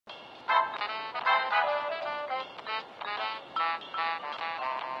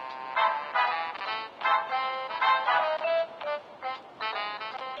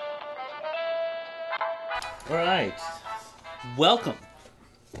All right. Welcome.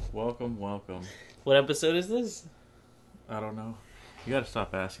 Welcome. What episode is this? I don't know. You gotta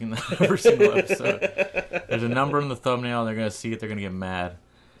stop asking that every single episode. There's a number in the thumbnail and they're gonna see it, they're gonna get mad.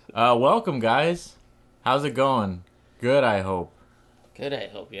 Welcome, guys. How's it going? Good, I hope. Good, I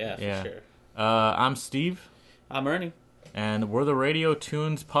hope. Yeah, for sure. I'm Steve. I'm Ernie. And we're the Radio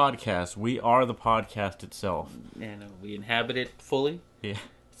Toons podcast. We are the podcast itself. And we inhabit it fully. Yeah.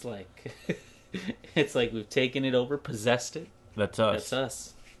 It's like... it's like we've taken it over, possessed it. That's us. That's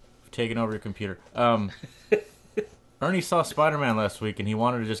us. We've taken over your computer. Ernie saw Spider-Man last week, and he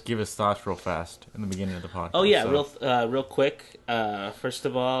wanted to just give his thoughts real fast in the beginning of the podcast. Oh, yeah, real quick. First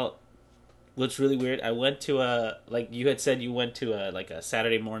of all, what's really weird, I went to like you had said you went to a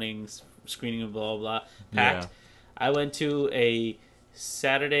Saturday morning screening of blah, blah, blah, packed. Yeah. I went to a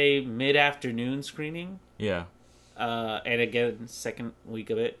Saturday mid-afternoon screening. Yeah. And again, second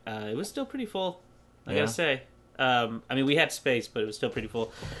week of it, it was still pretty full, I gotta say. I mean, we had space, but it was still pretty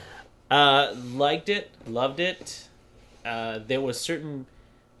full. Liked it, loved it. There were certain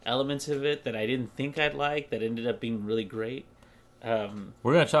elements of it that I didn't think I'd like that ended up being really great. We're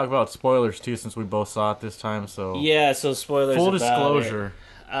going to talk about spoilers, too, since we both saw it this time, so... Yeah, so spoilers full about disclosure.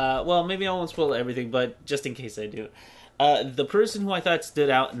 Well, maybe I won't spoil everything, but just in case I do. The person who I thought stood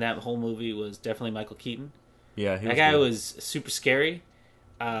out in that whole movie was definitely Michael Keaton. Yeah, that guy was super scary.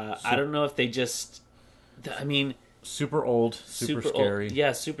 I don't know if they just... I mean... Super old, super scary. Old.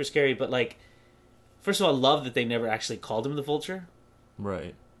 Yeah, super scary, but like... First of all, I love that they never actually called him the Vulture.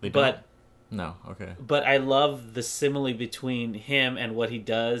 Right. They don't? But... No, okay. But I love the simile between him and what he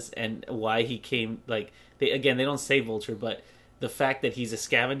does and why he came... Like, they don't say Vulture, but the fact that he's a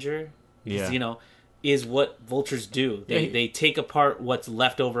scavenger, is what vultures do. They take apart what's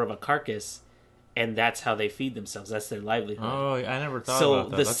left over of a carcass, and that's how they feed themselves. That's their livelihood. Oh, I never thought so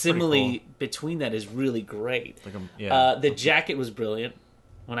about that. The that's simile cool. between that is really great. Like the jacket was brilliant.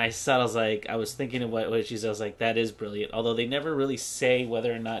 When I saw it, I was thinking of what she said. I was like, that is brilliant. Although they never really say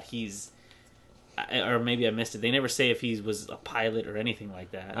whether or not he's... Or maybe I missed it. They never say if he was a pilot or anything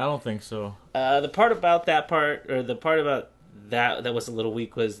like that. I don't think so. The part about that was a little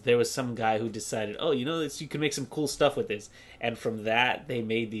weak was there was some guy who decided, you can make some cool stuff with this. And from that, they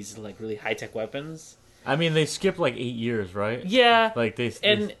made these like really high-tech weapons. I mean, they skipped like 8 years, right? Yeah. Like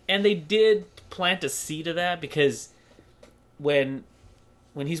and they did plant a seed of that because when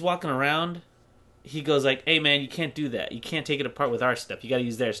he's walking around, he goes like, hey man, you can't do that. You can't take it apart with our stuff. You got to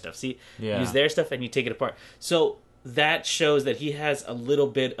use their stuff. See? Yeah. Use their stuff and you take it apart. So that shows that he has a little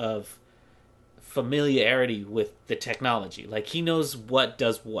bit of familiarity with the technology. Like he knows what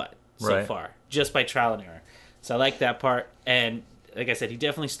does what so far, just by trial and error. So I like that part. And like I said, he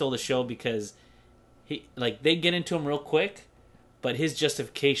definitely stole the show because they get into him real quick, but his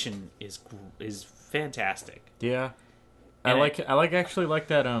justification is fantastic. Yeah. And I actually like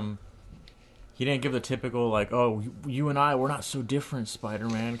that he didn't give the typical like, oh, you and I, we're not so different,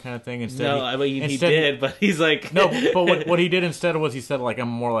 Spider-Man kind of thing. Instead, he did, but he's like... No, but what he did instead was he said, like, I'm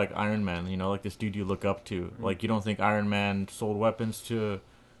more like Iron Man, like this dude you look up to. Mm-hmm. Like, you don't think Iron Man sold weapons to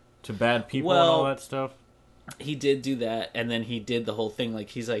bad people and all that stuff? He did do that, and then he did the whole thing. Like,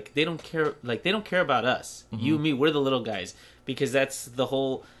 he's like, they don't care about us. Mm-hmm. You and me, we're the little guys. Because that's the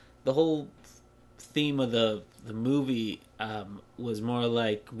whole theme of the movie was more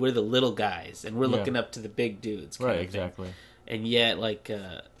like we're the little guys and we're looking up to the big dudes. Right, exactly. And yet,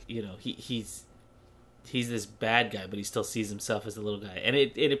 he's this bad guy, but he still sees himself as a little guy, and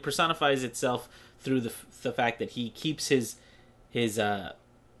it personifies itself through the fact that he keeps his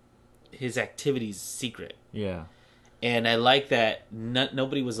activities secret. Yeah. And I like that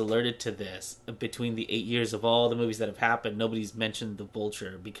nobody was alerted to this between the 8 years of all the movies that have happened. Nobody's mentioned the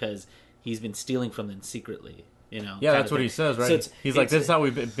Vulture because he's been stealing from them secretly, Yeah, that's what he says, right? So he's like, this is how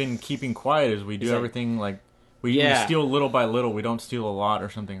we've been keeping quiet, is we do everything like... We steal little by little. We don't steal a lot or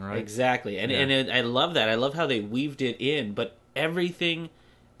something, right? Exactly. And I love that. I love how they weaved it in, but everything...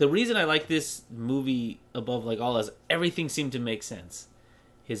 The reason I like this movie above like all else, everything seemed to make sense.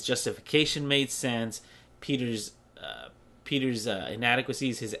 His justification made sense. Peter's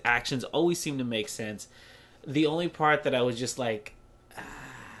inadequacies, his actions always seemed to make sense. The only part that I was just like...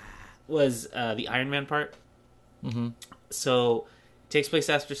 was the Iron Man part. Mm-hmm. So it takes place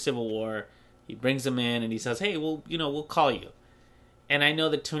after Civil War. He brings him in and he says, hey, we'll call you. And I know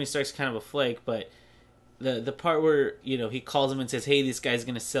that Tony Stark's kind of a flake, but the part where, he calls him and says, hey, this guy's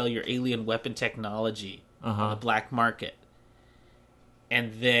going to sell your alien weapon technology on the black market.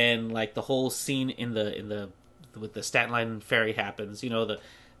 And then like the whole scene in the with the Staten Island ferry happens, the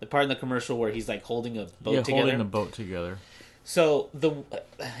part in the commercial where he's like holding a boat together. Holding the boat together. So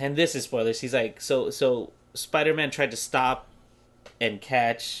and this is spoilers. He's like, so Spider-Man tried to stop and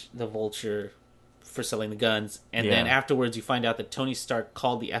catch the Vulture for selling the guns, and then afterwards you find out that Tony Stark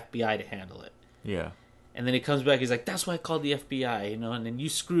called the FBI to handle it. Yeah. And then he comes back, he's like, that's why I called the FBI, and then you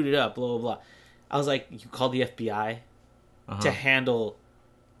screwed it up, blah, blah, blah. I was like, you called the FBI to handle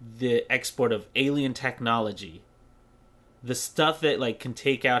the export of alien technology, the stuff that like can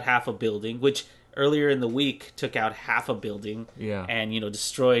take out half a building, which earlier in the week took out half a building, and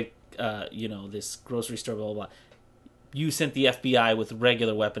destroyed this grocery store, blah, blah, blah. You sent the FBI with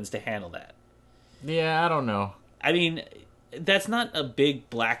regular weapons to handle that. Yeah, I don't know. I mean, that's not a big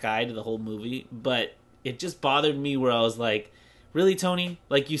black eye to the whole movie, but it just bothered me where I was like, really, Tony?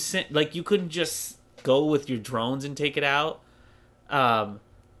 Like you couldn't just go with your drones and take it out?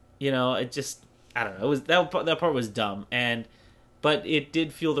 It just, I don't know. It was that part was dumb, but it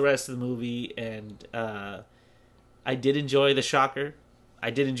did fuel the rest of the movie, and I did enjoy the Shocker. I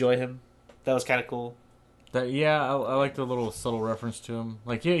did enjoy him. That was kind of cool. I like the little subtle reference to him.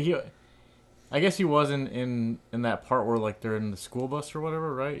 Like he I guess he was in that part where like they're in the school bus or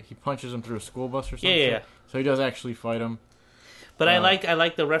whatever, right? He punches him through a school bus or something. Yeah. So he does actually fight him. But I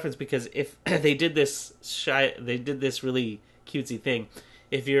like the reference because if they did this really cutesy thing.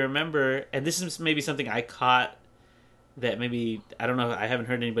 If you remember, and this is maybe something I caught that maybe I don't know, I haven't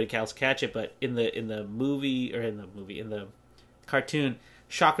heard anybody else catch it, but in the cartoon,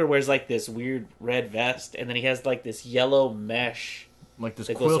 Shocker wears like this weird red vest, and then he has like this yellow mesh, like this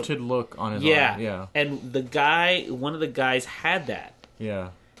quilted look on his arm. Yeah. And one of the guys had that. Yeah.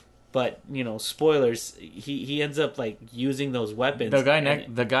 But spoilers. He ends up like using those weapons.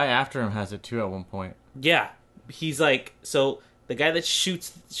 The guy after him has it too at one point. Yeah, he's like, so the guy that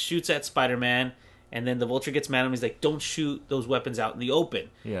shoots at Spider-Man, and then the Vulture gets mad at him. He's like, "Don't shoot those weapons out in the open."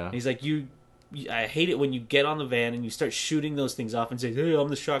 Yeah. And he's like, I hate it when you get on the van and you start shooting those things off and say, "Hey, I'm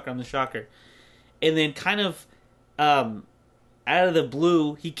the Shocker," and then kind of out of the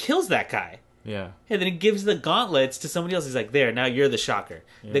blue, he kills that guy. Yeah. And then he gives the gauntlets to somebody else. He's like, there, now you're the Shocker.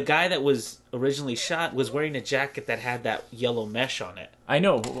 Yeah. The guy that was originally shot was wearing a jacket that had that yellow mesh on it. I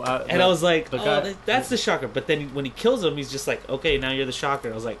know. And I was like, that's the Shocker. But then when he kills him, he's just like, okay, now you're the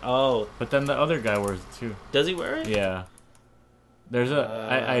Shocker. I was like, oh. But then the other guy wears it too. Does he wear it? Yeah. There's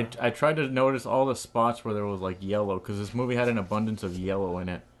I tried to notice all the spots where there was like yellow, because this movie had an abundance of yellow in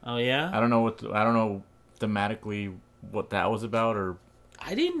it. Oh, yeah? I don't know thematically what that was about, or...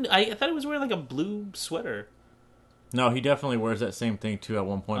 I thought he was wearing like a blue sweater. No, he definitely wears that same thing too at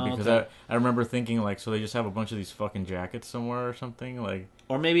one point, because okay. I remember thinking like, so they just have a bunch of these fucking jackets somewhere or something, like,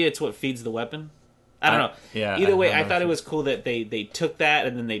 or maybe it's what feeds the weapon. I don't know. Yeah. Either way, I thought it was cool that they took that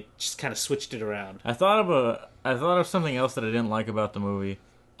and then they just kind of switched it around. I thought of something else that I didn't like about the movie.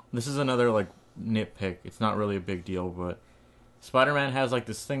 This is another like nitpick. It's not really a big deal, but Spider-Man has like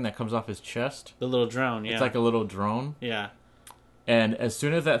this thing that comes off his chest. The little drone. Yeah. It's like a little drone. Yeah. And as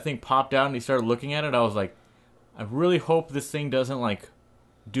soon as that thing popped out and he started looking at it, I was like, I really hope this thing doesn't like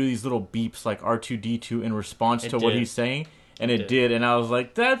do these little beeps like R2-D2 in response to what he's saying. And it did. And I was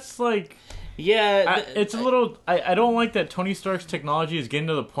like, that's like... Yeah. It's a little... I don't like that Tony Stark's technology is getting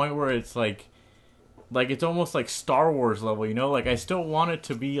to the point where it's like it's almost like Star Wars level, you know? Like, I still want it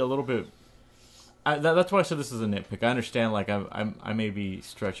to be a little bit... that's why I said this is a nitpick. I understand, like, I may be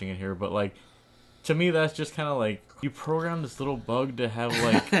stretching it here, but like... To me, that's just kind of like, you program this little bug to have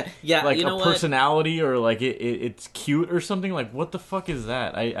like like a personality, or like it's cute or something. Like, what the fuck is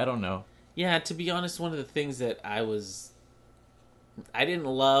that? I don't know. Yeah, to be honest, one of the things that I didn't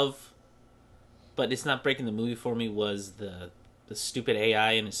love, but it's not breaking the movie for me, was the stupid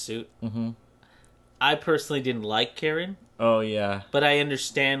AI in his suit. Mm-hmm. I personally didn't like Karen. Oh, yeah. But I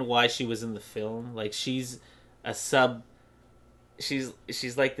understand why she was in the film. Like, she's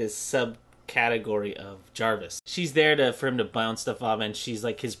like this category of Jarvis. She's there for him to bounce stuff off, and she's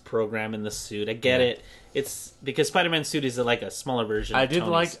like his program in the suit. I get it. It's because Spider-Man's suit is like a smaller version. I did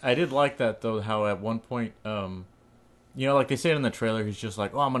like that though. How at one point, like they say it in the trailer, he's just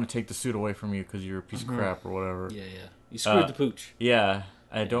like, "Oh, I'm gonna take the suit away from you because you're a piece of crap or whatever." Yeah. You screwed the pooch. Yeah,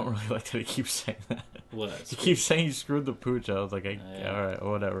 I don't really like that he keeps saying that. What? He keeps saying you screwed the pooch. I was like, all right,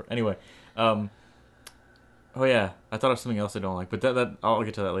 whatever. Anyway, oh yeah, I thought of something else I don't like, but that I'll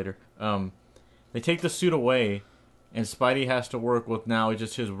get to that later. They take the suit away, and Spidey has to work with now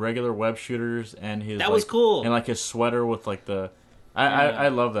just his regular web shooters and his... That was cool. And like his sweater with like the... I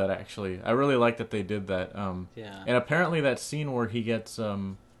love that, actually. I really like that they did that. Yeah. And apparently that scene where he gets...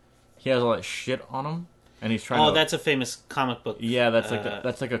 he has all that shit on him, and he's trying to... Oh, that's a famous comic book. Yeah, that's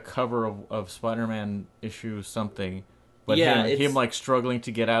like a cover of Spider-Man issue something. But him like struggling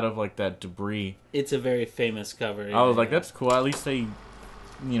to get out of like that debris. It's a very famous cover. I was like, that's cool. At least they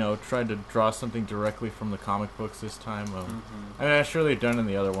tried to draw something directly from the comic books this time. I mean, I'm sure they've done it in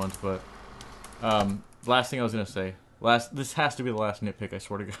the other ones, but last thing I was gonna say, this has to be the last nitpick. I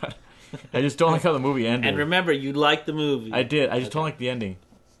swear to God, I just don't like how the movie ended. And remember, you liked the movie. I did. I just don't like the ending.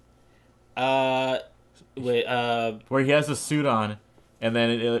 Wait. Where he has the suit on, and then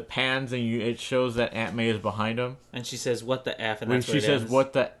it pans and it shows that Aunt May is behind him. And she says, "What the f?" And when that's she says, ends.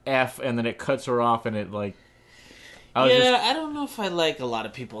 "What the f?" and then it cuts her off, and it like. I don't know if I like a lot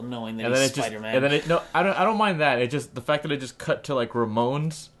of people knowing that he's Spider-Man. And then I don't mind that. It just the fact that it just cut to like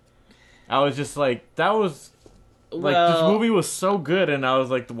Ramones. I was just like, that was like this movie was so good, and I was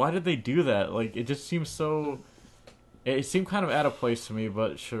like, why did they do that? Like it just seems so. It seemed kind of out of place to me,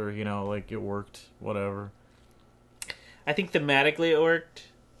 but sure, like it worked. Whatever. I think thematically it worked.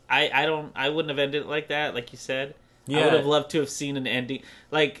 I wouldn't have ended it like that, like you said. Yeah. I would have loved to have seen an ending.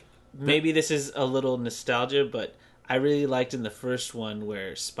 Like maybe this is a little nostalgia, but I really liked in the first one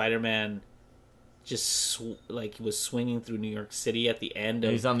where Spider-Man just was swinging through New York City at the end.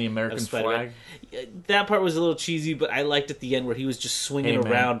 He's on the American flag. That part was a little cheesy, but I liked at the end where he was just swinging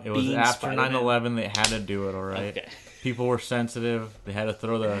around. It was being after Spider-Man. 9/11. They had to do it. All right. Okay. People were sensitive. They had to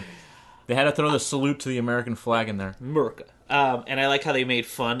throw the salute to the American flag in there. America. And I like how they made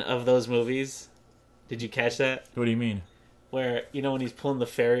fun of those movies. Did you catch that? What do you mean? Where when he's pulling the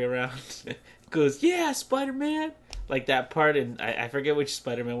ferry around, goes, "Yeah, Spider-Man." Like that part, and I forget which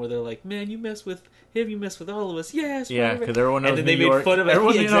Spider-Man, where they're like, "Man, you mess with him, you mess with all of us." Yeah, Spider-Man. Yeah, because everyone knows and then New they York. made fun of it.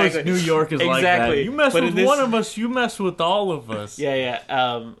 Everyone Exactly. knows New York is like that. You mess with one of us, you mess with all of us. Yeah.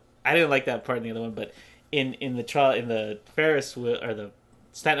 I didn't like that part in the other one, but in the Ferris wheel or the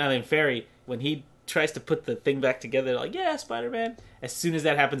Staten Island ferry, when he tries to put the thing back together, they're like, "Yeah, Spider-Man." As soon as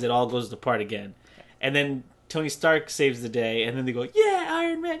that happens, it all goes apart again, and then Tony Stark saves the day, and then they go, "Yeah,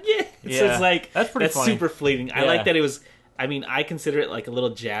 Iron Man, yeah." So it's like that's funny. super fleeting. Yeah. I like that it was. I mean, I consider it like a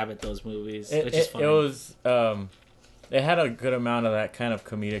little jab at those movies, which is funny. It was. It had a good amount of that kind of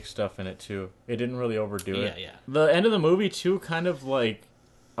comedic stuff in it too. It didn't really overdo it. Yeah. The end of the movie too, kind of like,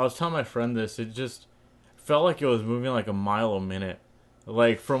 I was telling my friend this. It just felt like it was moving like a mile a minute.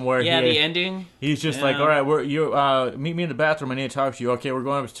 Like from where the ending. He's just like, all right, meet me in the bathroom. I need to talk to you. Okay, we're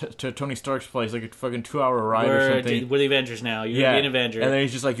going up to Tony Stark's place, like a fucking 2-hour ride or something. We're the Avengers now. You're gonna be an Avenger. And then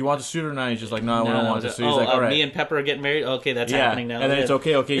he's just like, you want the suit or not? He's just like, no, I don't want the suit. He's like, all right, me and Pepper are getting married. Okay, that's happening now. And then it's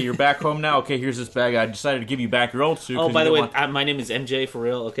okay, you're back home now. Okay, here's this bag. I decided to give you back your old suit. Oh, by the way, my name is MJ for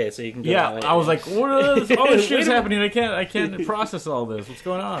real. Okay, so you can go. Yeah, I was like, what is all this shit's happening? I can't process all this. What's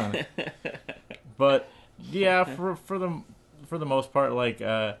going on? But yeah, for the most part, like.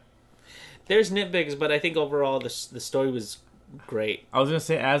 There's nitpicks, but I think overall the story was great. I was going to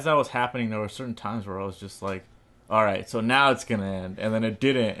say, as that was happening, there were certain times where I was just like, all right, so now it's going to end. And then it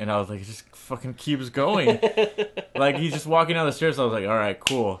didn't, and I was like, it just fucking keeps going. Like, he's just walking down the stairs, I was like, all right,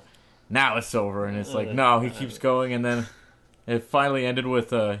 cool. Now it's over. And it's like, no, he keeps going, and then it finally ended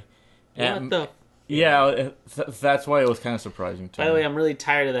with... Yeah, that's why it was kind of surprising to me. By the way, I'm really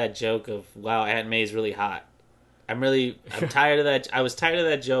tired of that joke of, wow, Aunt May's really hot. I'm tired of that. I was tired of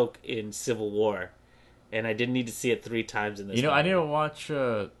that joke in Civil War, and I didn't need to see it 3 times in this. movie. I need to watch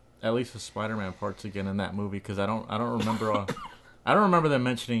at least the Spider-Man parts again in that movie because I don't remember. I don't remember them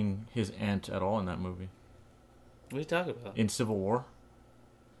mentioning his aunt at all in that movie. What are you talking about? In Civil War,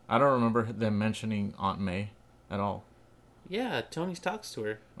 I don't remember them mentioning Aunt May at all. Yeah, Tony talks to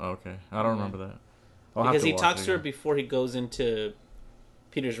her. Oh, okay, I don't remember that. Because he talks to her before he goes into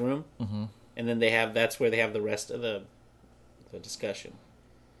Peter's room. Mm-hmm. And then that's where they have the rest of the discussion.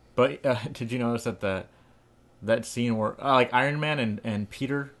 But did you notice that scene where like Iron Man and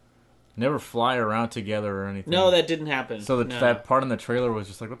Peter never fly around together or anything? No, that didn't happen. So that part in the trailer was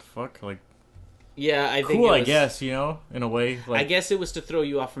just like, what the fuck? Like, yeah, I think cool. I guess in a way. Like, I guess it was to throw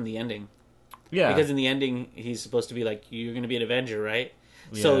you off from the ending. Yeah, because in the ending he's supposed to be like, you're going to be an Avenger, right?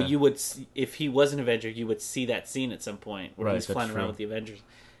 Yeah. So you would, if he was an Avenger, you would see that scene at some point where he's flying around with the Avengers.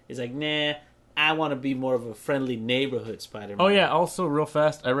 He's like, nah, I want to be more of a friendly neighborhood Spider-Man. Oh, yeah. Also, real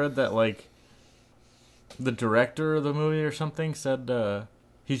fast, I read that, like, the director of the movie or something said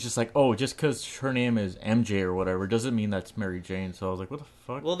he's just like, oh, just because her name is MJ or whatever doesn't mean that's Mary Jane. So I was like, what the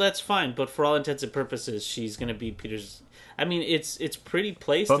fuck? Well, that's fine, but for all intents and purposes, she's going to be Peter's... I mean, it's pretty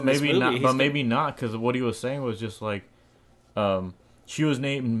placed in this movie. But maybe not, because what he was saying was just like, she was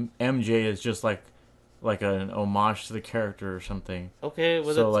named MJ as just like an homage to the character or something. Okay,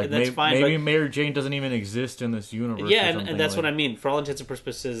 well, so that's fine. Maybe Mary Jane doesn't even exist in this universe. Yeah, and that's what I mean. For all intents and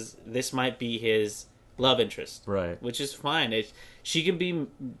purposes, this might be his love interest, right? Which is fine. He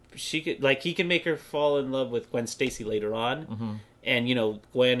can make her fall in love with Gwen Stacy later on, and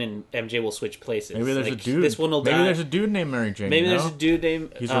Gwen and MJ will switch places. Maybe there's a dude. This one will Maybe die. there's a dude named Mary Jane. Maybe there's a dude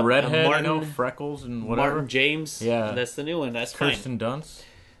named he's a redhead, Martin, freckles and whatever. Martin James. Yeah, that's the new one. That's Kirsten fine. Dunst.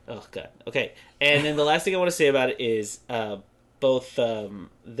 Oh god. Okay, and then the last thing I want to say about it is both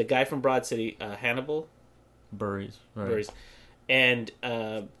the guy from Broad City, Hannibal Burries, right. Burries, and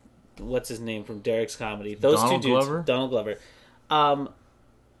what's his name from Derek's Comedy? Those Donald two dudes, Glover? Donald Glover.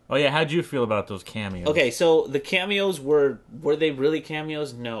 Oh yeah, how'd you feel about those cameos? Okay, so the cameos were they really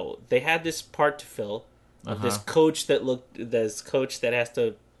cameos? No, they had this part to fill. This coach that has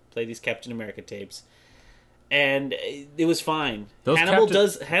to play these Captain America tapes, and it was fine. Hannibal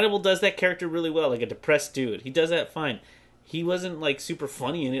does that character really well, like a depressed dude. He does that fine. He wasn't like super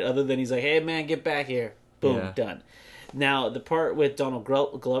funny in it, other than he's like, "Hey man, get back here!" Boom, done. Now the part with Donald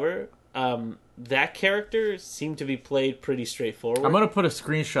Glover, that character seemed to be played pretty straightforward. I'm gonna put a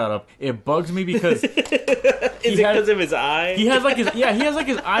screenshot up. It bugs me because is it because of his eye? He has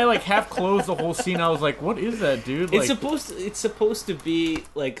his eye like half closed the whole scene. I was like, what is that, dude? It's supposed to be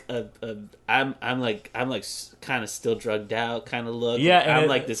like I'm kind of still drugged out kind of look. Yeah, and I'm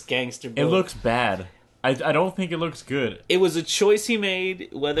like this gangster. It looks bad. I don't think it looks good. It was a choice he made.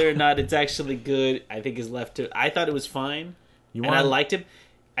 Whether or not it's actually good, I think is left to. I thought it was fine, I liked him.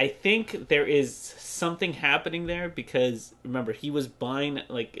 I think there is something happening there because remember he was buying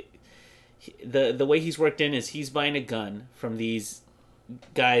the way he's worked in is he's buying a gun from these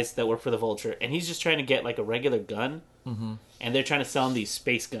guys that work for the Vulture, and he's just trying to get like a regular gun, and they're trying to sell him these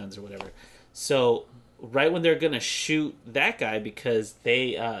space guns or whatever. So right when they're gonna shoot that guy because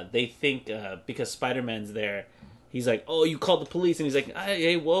they think because Spider-Man's there, he's like, "Oh, you called the police," and he's like,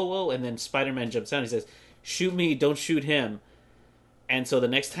 "Hey, whoa," and then Spider-Man jumps down. He says, "Shoot me, don't shoot him." And so the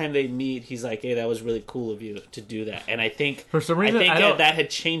next time they meet, he's like, "Hey, that was really cool of you to do that." And I think for some reason that had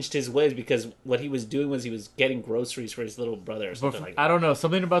changed his ways because what he was doing was he was getting groceries for his little brother or something like that. I don't know,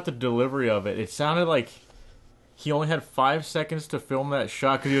 something about the delivery of it. It sounded like he only had 5 seconds to film that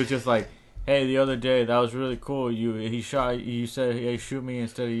shot because he was just like, "Hey, the other day that was really cool. You said, hey, shoot me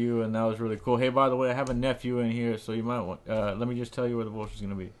instead of you, and that was really cool. Hey, by the way, I have a nephew in here, so you might want. Let me just tell you where the Vulture's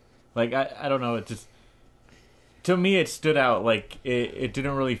gonna be." Like I don't know. It just. To me, it stood out. Like it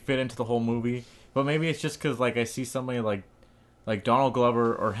didn't really fit into the whole movie. But maybe it's just because like I see somebody like Donald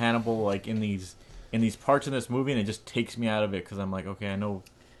Glover or Hannibal like in these parts in this movie, and it just takes me out of it because I'm like, okay, I know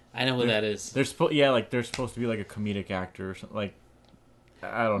who that is. They're supposed to be like a comedic actor or something. Like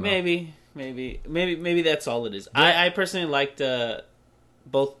I don't know. Maybe that's all it is. Yeah. I personally liked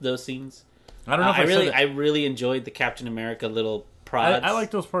both those scenes. I don't know. If I really enjoyed the Captain America little. I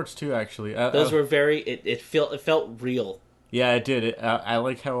like those parts too. Actually, those were very. It felt real. Yeah, it did. I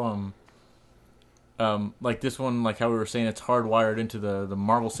like how like this one, like how we were saying, it's hardwired into the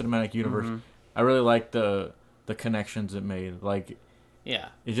Marvel Cinematic Universe. Mm-hmm. I really like the connections it made. Like, yeah,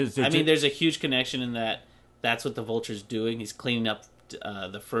 there's a huge connection in that. That's what the Vulture's doing. He's cleaning up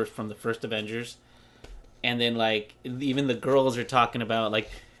the first Avengers, and then like even the girls are talking about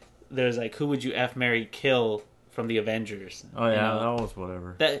like there's like who would you marry, kill. From the Avengers. Oh yeah, that was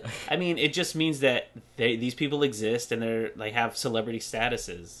whatever. It just means that these people exist and they're like have celebrity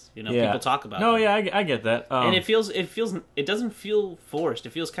statuses. People talk about. No, them. Yeah, I get that. And it doesn't feel forced.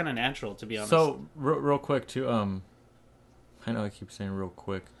 It feels kind of natural, to be honest. So real quick too. I know I keep saying real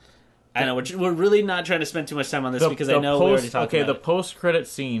quick. I know we're really not trying to spend too much time on this because I know we already talked about the post-credit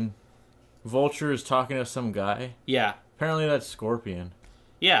scene. Vulture is talking to some guy. Yeah. Apparently that's Scorpion.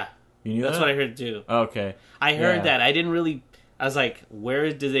 Yeah. You knew That's that? what I heard too. Okay. I heard that. I didn't really... I was like,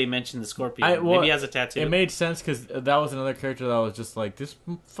 where did they mention the Scorpion? Maybe he has a tattoo. It made sense because that was another character that I was just like, this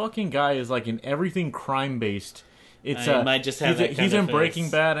fucking guy is like in everything crime-based. It's he might just have he's in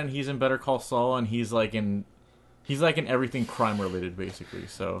Breaking Bad and he's in Better Call Saul and he's like in everything crime-related, basically.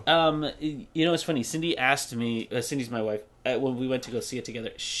 So, it's funny. Cindy asked me... Cindy's my wife. When we went to go see it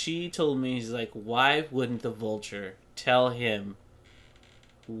together, she told me, she's like, why wouldn't the Vulture tell him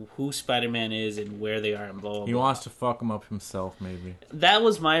who Spider-Man is and where they are and blah, blah, blah. He wants to fuck him up himself, maybe. That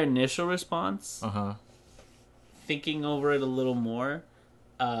was my initial response. Uh-huh. Thinking over it a little more,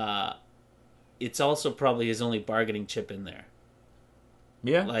 it's also probably his only bargaining chip in there.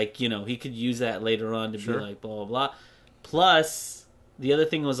 Yeah. Like, he could use that later on to be like, blah, blah, blah. Plus, the other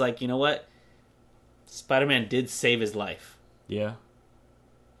thing was like, you know what? Spider-Man did save his life. Yeah.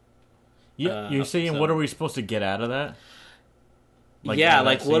 Yeah, you're saying what are we supposed to get out of that?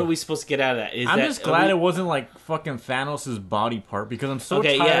 Like, what are we supposed to get out of that? I'm just glad it wasn't like fucking Thanos' body part because I'm so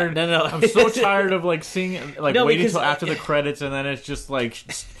tired. Yeah. No. I'm so tired of like seeing waiting until after the credits and then it's just like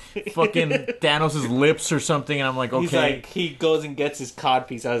fucking Thanos' lips or something and I'm like, okay. He's like, he goes and gets his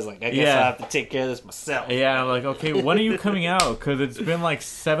codpiece. I was like, I guess I'll have to take care of this myself. Yeah, I'm like, okay, when are you coming out? Because it's been like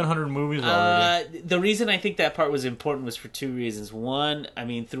 700 movies already. The reason I think that part was important was for two reasons. One, I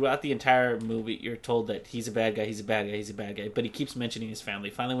mean, throughout the entire movie, you're told that he's a bad guy, but he keeps mentioning his family.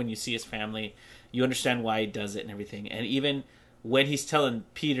 Finally, when you see his family, you understand why he does it and everything. And even when he's telling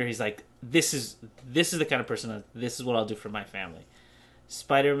Peter, he's like, this is the kind of person, this is what I'll do for my family.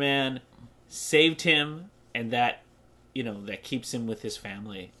 Spider-Man saved him, and that, that keeps him with his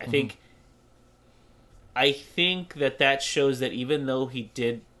family. I think that shows that even though he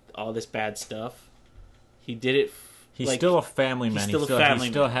did all this bad stuff, he did it. He's still a family man. He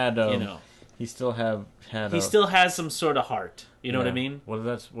still has some sort of heart. You know what I mean? What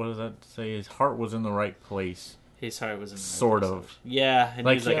does that say? His heart was in the right place. His heart was in the right place. Yeah, and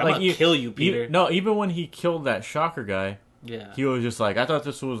he's like, I'm gonna kill you, Peter. Even when he killed that shocker guy. Yeah. He was just like, I thought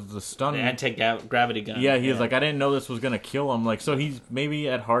this was the stun. The anti-gravity gun. Yeah, he was like, I didn't know this was going to kill him. Like, so he's, maybe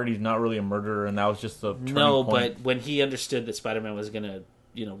at heart, he's not really a murderer, and that was just the turning point. But when he understood that Spider-Man was going to,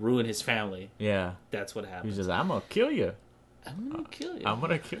 ruin his family, that's what happened. He says, I'm going to kill you. I'm going to kill you. I'm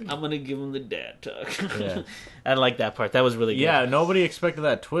going to kill you. I'm going to give him the dad talk. Yeah. I like that part. That was really good. Yeah, nobody expected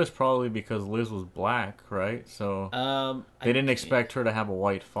that twist, probably because Liz was black, right? So they didn't expect her to have a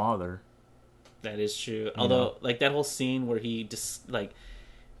white father. That is true. Although, that whole scene where he just,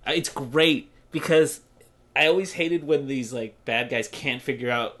 it's great because I always hated when these, bad guys can't figure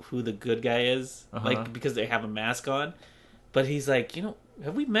out who the good guy is, because they have a mask on. But he's like,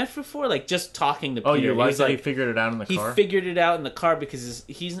 have we met before? Just talking to Peter. Oh, you like that he figured it out in the car? He figured it out in the car because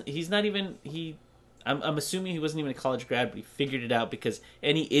he's not even, I'm assuming he wasn't even a college grad, but he figured it out because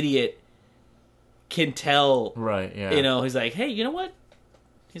any idiot can tell. Right, yeah. He's like, hey, you know what?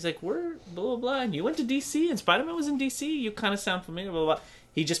 He's like, we're blah, blah, blah, and you went to D.C., and Spider-Man was in D.C., you kind of sound familiar, blah, blah, blah.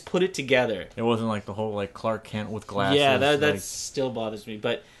 He just put it together. It wasn't like the whole, Clark Kent with glasses. Yeah, that still bothers me.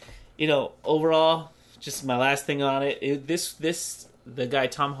 But, overall, just my last thing on it, the guy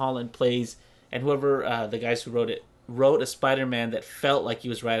Tom Holland plays, and whoever, the guys who wrote a Spider-Man that felt like he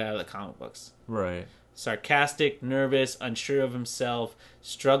was right out of the comic books. Right. Sarcastic, nervous, unsure of himself,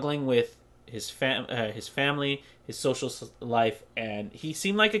 struggling with his family, his social life, and he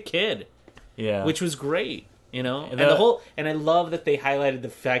seemed like a kid. Yeah, which was great, And I love that they highlighted the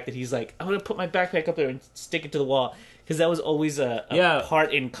fact that he's like, I'm gonna put my backpack up there and stick it to the wall, because that was always a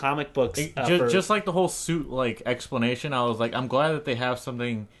part in comic books. Just like the whole suit explanation, I was like, I'm glad that they have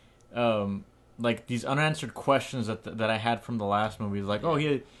something these unanswered questions that I had from the last movie. Like,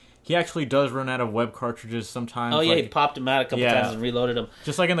 he actually does run out of web cartridges sometimes. Oh, yeah, he popped them out a couple times and reloaded them.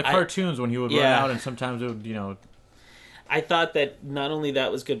 Just like in the cartoons when he would run out, and sometimes it would, I thought that not only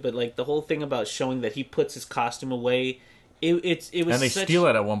that was good, but, the whole thing about showing that he puts his costume away, it was and they steal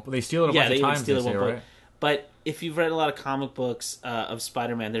it at one point. They steal it a bunch of times, they say, right? But if you've read a lot of comic books of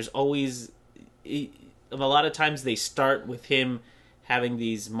Spider-Man, there's always... A lot of times they start with him having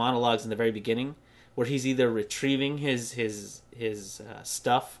these monologues in the very beginning, where he's either retrieving his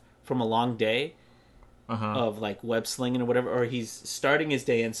stuff from a long day of web slinging or whatever, or he's starting his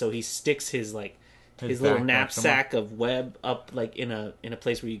day, and so he sticks his little knapsack of web up in a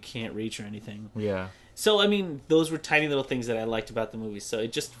place where you can't reach or anything. Yeah. So I mean, those were tiny little things that I liked about the movie. So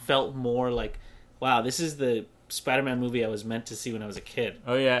it just felt more like, wow, this is the Spider-Man movie I was meant to see when I was a kid.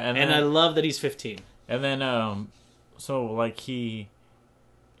 Oh yeah, and I love that he's 15. And then so he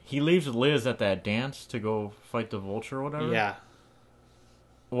leaves Liz at that dance to go fight the Vulture or whatever. Yeah.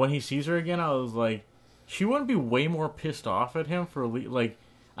 When he sees her again, I was like, she wouldn't be way more pissed off at him for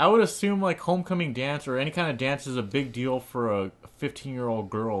I would assume homecoming dance or any kind of dance is a big deal for a 15-year-old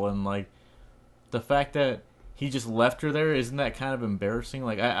girl, and the fact that he just left her there, isn't that kind of embarrassing?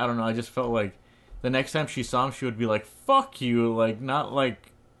 I don't know, I just felt like the next time she saw him, she would be like, fuck you,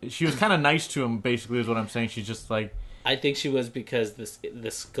 she was kind of nice to him, basically, is what I'm saying. She's just I think she was, because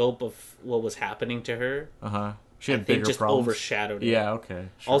the scope of what was happening to her. She had bigger problems. Overshadowed it. Yeah, okay.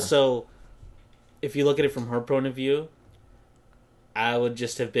 Sure. Also, if you look at it from her point of view, I would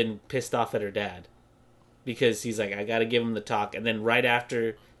just have been pissed off at her dad, because he's like, I gotta give him the talk, and then right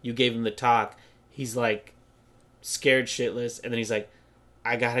after you gave him the talk, he's scared shitless, and then he's like,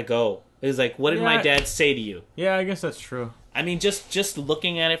 I gotta go. It was like, what did my dad say to you? Yeah, I guess that's true. I mean, just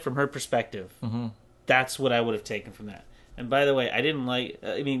looking at it from her perspective, that's what I would have taken from that. And by the way, I didn't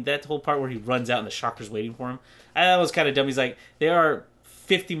that whole part where he runs out and the shocker's waiting for him, that was kind of dumb. He's like, there are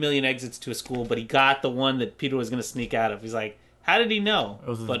 50 million exits to a school, but he got the one that Peter was going to sneak out of. He's like, How did he know? It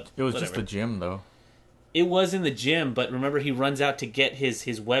was whatever. just the gym though. It was in the gym, but remember he runs out to get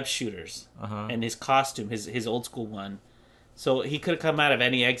his web shooters and his costume, his old school one. So he could have come out of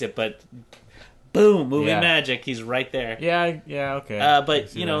any exit, but boom, movie magic, he's right there. Yeah, okay.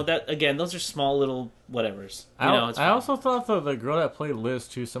 But you know that again, those are small little whatevers. I also thought the girl that played Liz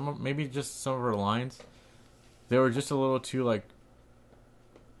too. Maybe just some of her lines, they were just a little too like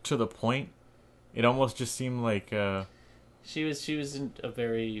to the point. It almost just seemed like she wasn't a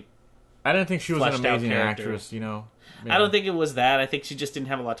very. I didn't think she was an amazing actress, you know. I don't think it was that. I think she just didn't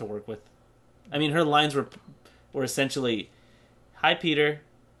have a lot to work with. I mean, her lines were essentially, "Hi, Peter.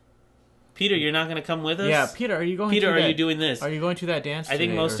 Peter, you're not going to come with us? Yeah, Peter, are you going? Peter, are you doing this? Are you going to that dance? I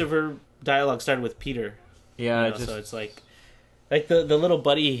think most of her dialogue started with Peter. Yeah, so it's like the little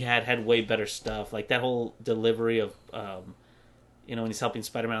buddy he had way better stuff. Like that whole delivery of, when he's helping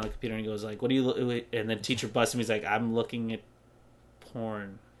Spider-Man on the computer and he goes like, "What do you?" And then teacher busts him. He's like, "I'm looking at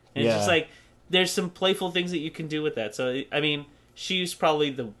porn." And it's just like, there's some playful things that you can do with that. So, I mean, she's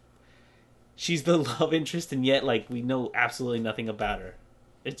probably she's the love interest, and yet, like, we know absolutely nothing about her.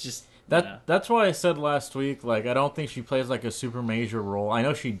 It's just... That's why I said last week, like, I don't think she plays, like, a super major role. I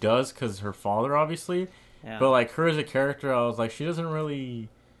know she does, because her father, obviously. Yeah. But, like, her as a character, I was like, she doesn't really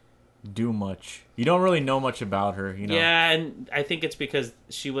do much. You don't really know much about her, you know? Yeah, and I think it's because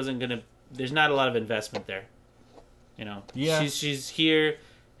she wasn't going to... There's not a lot of investment there. You know? Yeah. She's here...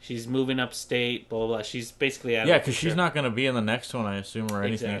 She's moving upstate, blah, blah, blah. She's basically out of the because she's not going to be in the next one, I assume, or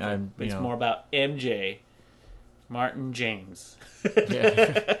anything. Exactly. It's more about MJ. Martin James.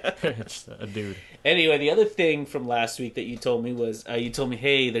 It's a dude. Anyway, the other thing from last week that you told me was,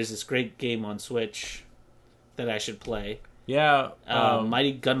 hey, there's this great game on Switch that I should play. Yeah.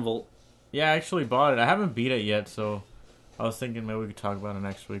 Mighty Gunvolt. Yeah, I actually bought it. I haven't beat it yet, so I was thinking maybe we could talk about it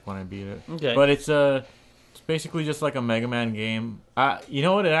next week when I beat it. Okay. But it's basically just like a Mega Man game. You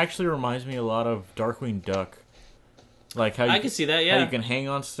know what? It actually reminds me a lot of Darkwing Duck. Like how I can see that. Yeah, how you can hang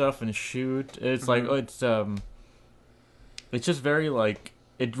on stuff and shoot. It's like it's just very like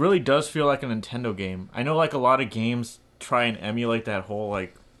it really does feel like a Nintendo game. I know like a lot of games try and emulate that whole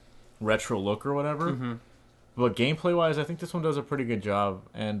like retro look or whatever. Mm-hmm. But gameplay wise, I think this one does a pretty good job.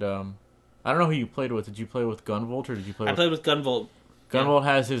 And I don't know who you played with. Did you play with Gunvolt or did you play? I played with Gunvolt. Gunvolt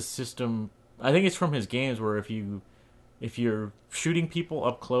has his system. I think it's from his games where if you're shooting people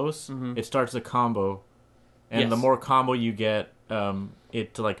up close, it starts a combo, and the more combo you get,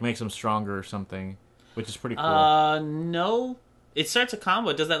 it like makes them stronger or something, which is pretty cool. No, it starts a combo.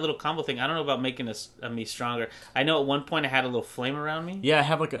 It does that little combo thing. I don't know about making me stronger. I know at one point I had a little flame around me. Yeah, I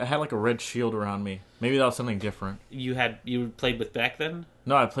had like a red shield around me. Maybe that was something different. You played with Beck then?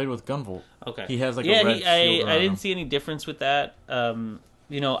 No, I played with Gunvolt. Okay. He has like a red shield around I didn't him. see any difference with that.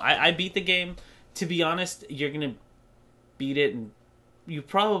 I beat the game. To be honest, you're going to beat it, and you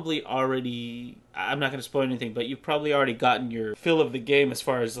probably already... I'm not going to spoil anything, but you've probably already gotten your fill of the game as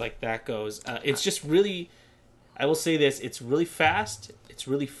far as like that goes. It's just really... I will say this, it's really fast, it's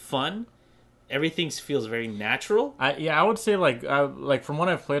really fun, everything feels very natural. I would say like from what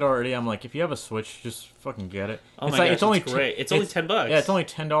I've played already, I'm like, if you have a Switch, just fucking get it. Oh my gosh, it's only great. It's only $10. Yeah, it's only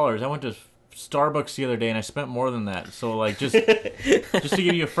 $10. I went to Starbucks the other day and I spent more than that. So like just to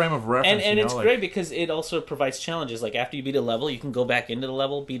give you a frame of reference. And it's great because it also provides challenges. Like after you beat a level, you can go back into the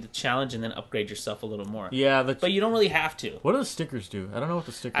level, beat the challenge, and then upgrade yourself a little more. Yeah, but you don't really have to. What do the stickers do? I don't know what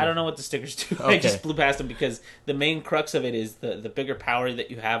the stickers. I don't know what the stickers do. Okay. I just blew past them because the main crux of it is the bigger power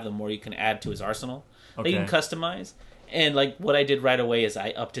that you have, the more you can add to his arsenal. Okay. That you can customize. And like what I did right away is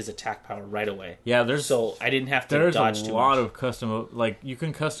I upped his attack power right away. Yeah, so I didn't have to dodge too much. There's a lot of custom. Like you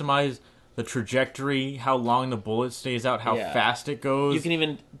can customize the trajectory, how long the bullet stays out, how fast it goes. You can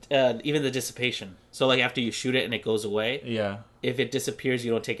even the dissipation. So like after you shoot it and it goes away. Yeah. If it disappears,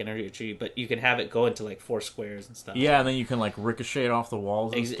 you don't take energy, but you can have it go into like 4 squares and stuff. Yeah, and then you can like ricochet it off the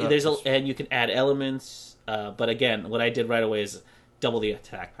walls and stuff. And you can add elements. But again, what I did right away is double the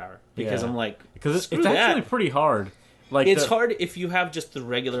attack power because I'm like, because it's actually pretty hard. Like it's hard if you have just the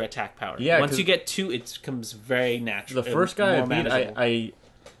regular attack power. Yeah. Once you get 2, it becomes very natural. The first guy I beat,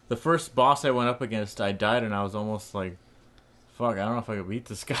 the first boss I went up against, I died, and I was almost like, fuck, I don't know if I could beat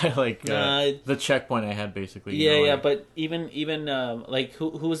this guy. Like, the checkpoint I had, basically. But even like, who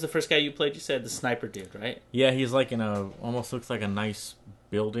was the first guy you played? You said the sniper dude, right? Yeah, he's like almost looks like a nice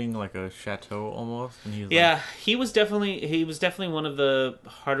building, like a chateau almost. And he's he was definitely one of the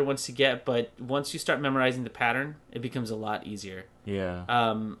harder ones to get, but once you start memorizing the pattern, it becomes a lot easier. Yeah.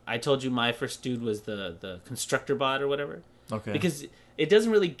 I told you my first dude was the constructor bot or whatever. Okay. Because it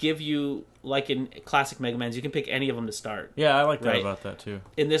doesn't really give you, like in classic Mega Man's, you can pick any of them to start. Yeah, I like that Right. about that too.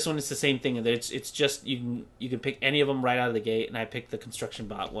 In this one, it's the same thing. It's just you can pick any of them right out of the gate, and I picked the construction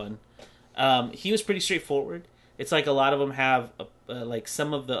bot one. He was pretty straightforward. It's like a lot of them have like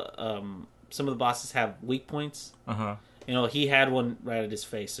some of the bosses have weak points. You know, he had one right at his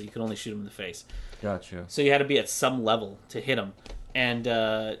face, so you could only shoot him in the face. Gotcha. So you had to be at some level to hit him, and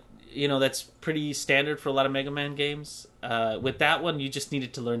you know, that's pretty standard for a lot of Mega Man games. With that one, you just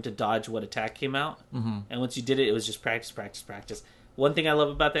needed to learn to dodge what attack came out, and once you did it, it was just practice, practice, practice. One thing I love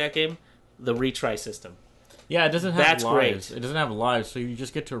about that game, the retry system. Yeah, it doesn't have That's lives. great. It doesn't have lives, so you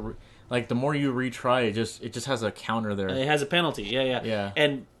just get to like the more you retry, it just has a counter there. It has a penalty. Yeah.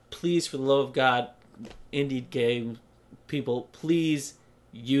 And please, for the love of God, indie game people, please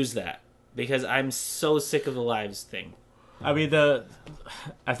use that, because I'm so sick of the lives thing. I mean,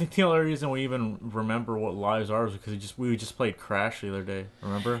 I think the only reason we even remember what lives are is because we just played Crash the other day.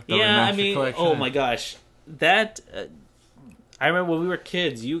 Remember? The Yeah, I remastered mean, collection? oh my gosh, that I remember when we were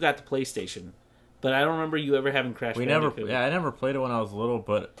kids. You got the PlayStation, but I don't remember you ever having Crash. I never played it when I was little,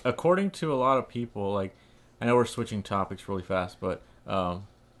 but according to a lot of people, like, I know we're switching topics really fast, but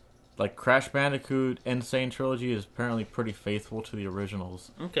like Crash Bandicoot Insane Trilogy is apparently pretty faithful to the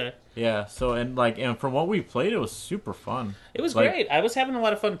originals. Okay. Yeah, so and from what we played, it was super fun. It was great. I was having a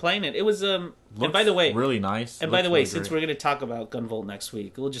lot of fun playing it. It was and by the way, really nice. And by the way, since we're going to talk about Gunvolt next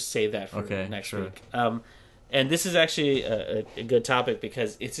week, we'll just save that for next week. And this is actually a good topic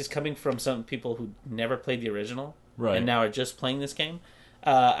because it's just coming from some people who never played the original, right, and now are just playing this game.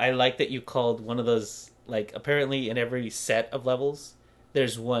 I like that you called one of those, like, apparently in every set of levels,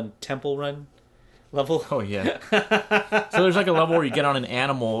 there's one temple run level. Oh, yeah. So there's like a level where you get on an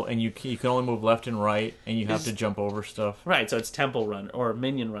animal and you can only move left and right and you have to jump over stuff. Right, so it's temple run or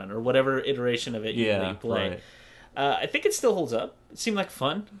minion run or whatever iteration of it you play. Right. I think it still holds up. It seemed like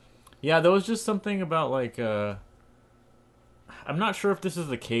fun. Yeah, there was just something about, like, I'm not sure if this is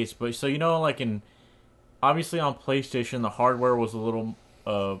the case, but so, you know, like obviously on PlayStation, the hardware was a little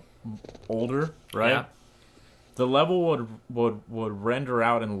older, right? Yeah. The level would render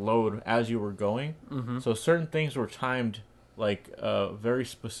out and load as you were going. Mm-hmm. So certain things were timed, like, very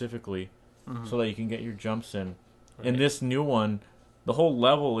specifically, so that you can get your jumps in. Right. In this new one, the whole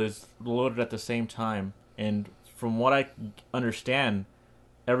level is loaded at the same time, and from what I understand,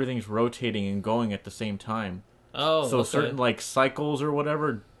 everything's rotating and going at the same time. Oh, so certain, like, cycles or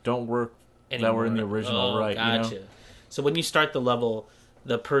whatever don't work anymore. That were in the original, right? Gotcha. You know? So when you start the level,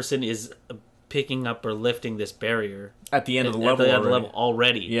 the person is picking up or lifting this barrier at the end of the level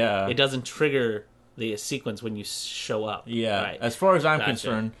already. Yeah, it doesn't trigger the sequence when you show up. Yeah, right. As far as I'm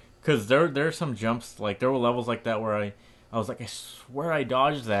concerned, because there's some jumps, like there were levels like that where I was like, I swear I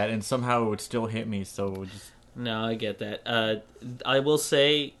dodged that, and somehow it would still hit me. So it would just... No, I get that. I will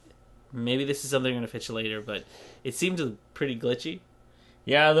say, maybe this is something I'm gonna fetch later, but it seemed pretty glitchy.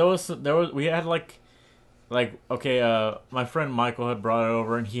 Yeah, we had like okay, my friend Michael had brought it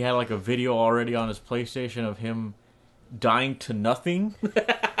over, and he had like a video already on his PlayStation of him dying to nothing.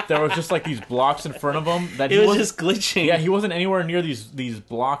 There was just like these blocks in front of him that it was just glitching. Yeah, he wasn't anywhere near these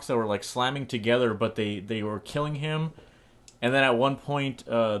blocks that were like slamming together, but they were killing him. And then at one point,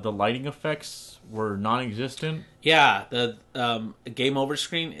 the lighting effects were non-existent. Yeah, the game over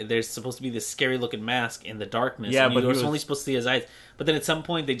screen, there's supposed to be this scary-looking mask in the darkness. Yeah, and but you were only supposed to see his eyes. But then at some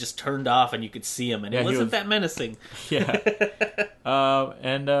point, they just turned off, and you could see him, and it wasn't that menacing. Yeah.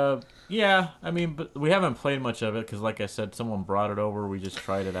 Yeah, I mean, but we haven't played much of it, because like I said, someone brought it over, we just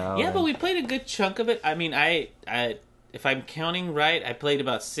tried it out. Yeah, but we played a good chunk of it. I mean, I if I'm counting right, I played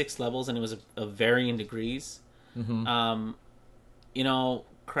about 6 levels, and it was of varying degrees. Mm-hmm. You know,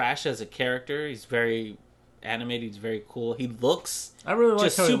 Crash as a character, he's very animated, he's very cool. He looks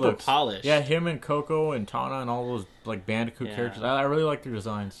just super polished. Yeah, him and Coco and Tana and all those like Bandicoot characters. I really like their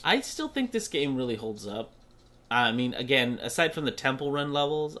designs. I still think this game really holds up. I mean, again, aside from the Temple Run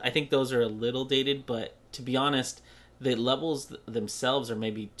levels, I think those are a little dated, but to be honest, the levels themselves are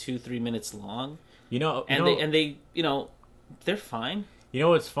maybe 2-3 minutes long. They they're fine. You know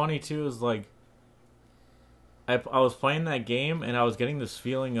what's funny too is like I was playing that game and I was getting this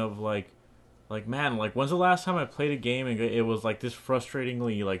feeling of like man, like when's the last time I played a game and it was like this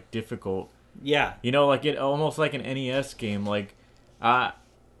frustratingly like difficult? Yeah, you know, like it almost like an NES game. Like I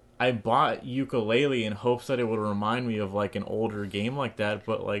bought Yooka-Laylee in hopes that it would remind me of like an older game like that,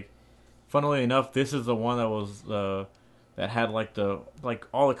 but like funnily enough, this is the one that was that had like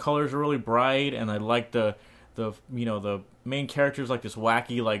all the colors are really bright, and I like the main character's like this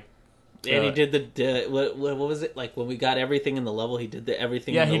wacky like And he did the what was it like when we got everything in the level? He did the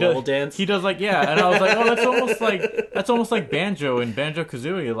everything in the level dance. He does and I was like, oh, that's almost like Banjo and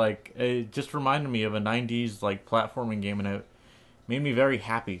Banjo-Kazooie. Like it just reminded me of a '90s like platforming game, and it made me very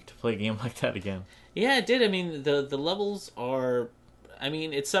happy to play a game like that again. Yeah, it did. I mean, the levels are, I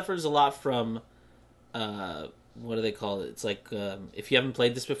mean, it suffers a lot from, what do they call it? It's like if you haven't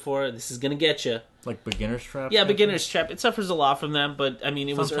played this before, this is gonna get you. Like beginner's trap. Yeah, beginner's trap. It suffers a lot from them, but I mean,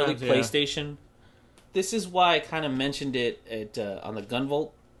 it was early PlayStation. This is why I kind of mentioned it on the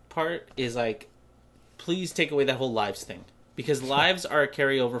Gunvolt part. Is like, please take away that whole lives thing, because lives are a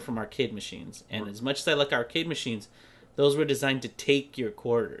carryover from arcade machines, and as much as I like arcade machines, those were designed to take your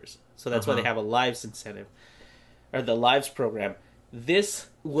quarters, so that's why they have a lives incentive, or the lives program. This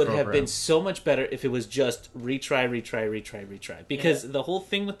would have been so much better if it was just retry. Because the whole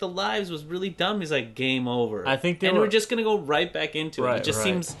thing with the lives was really dumb. Is like game over. I think we're just gonna go right back into it. It just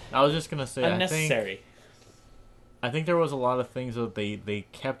seems. I was just gonna say unnecessary. I think there was a lot of things that they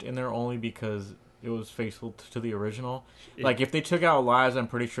kept in there only because it was faithful to the original. Like if they took out lives, I'm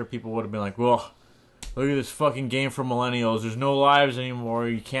pretty sure people would have been like, "Well, look at this fucking game for millennials. There's no lives anymore.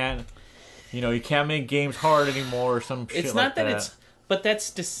 You can't make games hard anymore or some shit like that." It's not that it's. But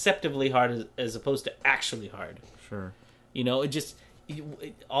that's deceptively hard as opposed to actually hard. Sure. It just...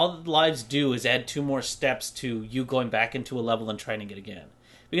 all the lives do is add 2 more steps to you going back into a level and trying to get again.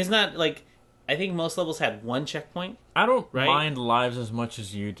 Because not, like... I think most levels had 1 checkpoint. I don't mind lives as much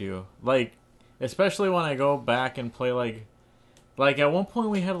as you do. Like, especially when I go back and play, like... Like, at one point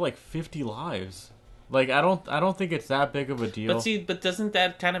we had, 50 lives. Like, I don't think it's that big of a deal. But doesn't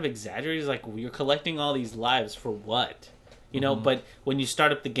that kind of exaggerate? It's like, you're collecting all these lives for what? But when you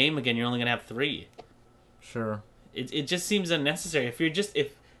start up the game again, you're only gonna have 3. Sure. It just seems unnecessary. If you're just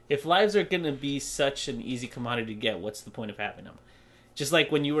if lives are gonna be such an easy commodity to get, what's the point of having them? Just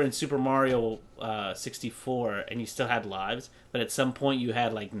like when you were in Super Mario 64 and you still had lives, but at some point you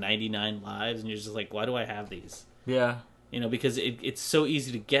had 99 lives, and you're just like, why do I have these? Yeah. Because it's so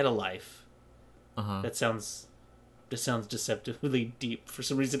easy to get a life. That sounds deceptively deep for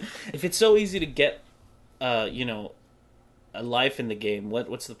some reason. If it's so easy to get, a life in the game,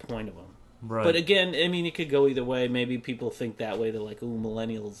 what's the point of them? Right. But again, I mean, it could go either way. Maybe people think that way. They're like, "Ooh,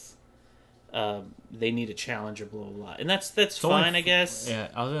 millennials, they need a challenge or blah blah blah," and that's fine, I guess. Yeah,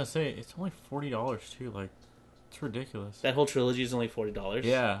 I was gonna say it's only $40 too. Like, it's ridiculous. That whole trilogy is only $40.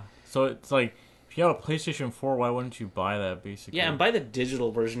 Yeah, so it's like if you have a PlayStation 4, why wouldn't you buy that? Basically, yeah, and buy the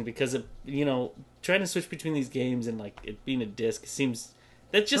digital version because trying to switch between these games and it being a disc seems.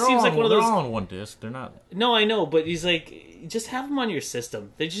 That just seems like one of those. They're all on one disc. They're not. No, I know, but he's like, just have them on your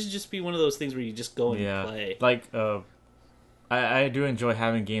system. They just be one of those things where you just go and play. Like, I do enjoy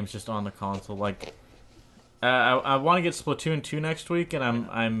having games just on the console. Like, I want to get Splatoon 2 next week, and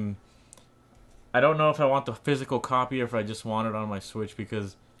I don't know if I want the physical copy or if I just want it on my Switch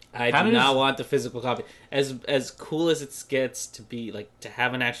because I do not want the physical copy. As cool as it gets to be, to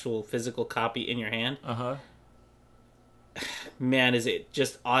have an actual physical copy in your hand. Man, is it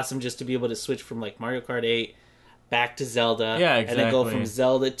just awesome just to be able to switch from Mario Kart 8 back to Zelda, yeah, exactly. And then go from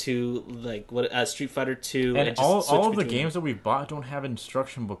Zelda to Street Fighter 2, and all of the games that we bought don't have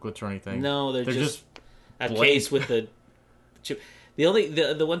instruction booklets or anything. No, they're just a case with the chip.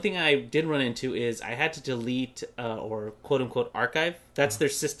 The one thing I did run into is I had to delete or quote unquote archive. That's their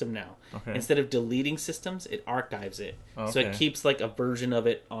system now. Okay. Instead of deleting systems, it archives it, so it keeps a version of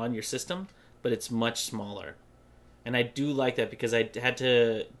it on your system, but it's much smaller. And I do like that because I had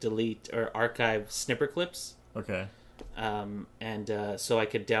to delete or archive snipper clips. Okay. And so I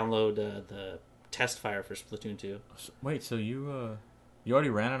could download the test fire for Splatoon 2. Wait, so you already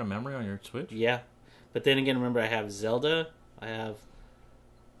ran out of memory on your Switch? Yeah. But then again, remember I have Zelda. I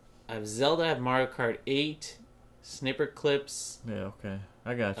have Zelda, I have Mario Kart 8, snipper clips. Yeah, okay.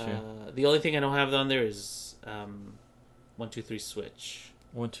 I got you. The only thing I don't have on there is 1, 2, 3 Switch.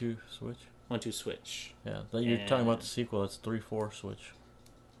 1, 2 Switch? 1, 2 Switch. Yeah, you're talking about the sequel. It's 3, 4 Switch.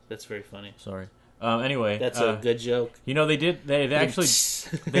 That's very funny. Sorry. Anyway, that's a good joke. They actually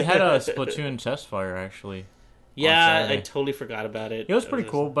they had a Splatoon test fire actually. Yeah, I totally forgot about it. It was pretty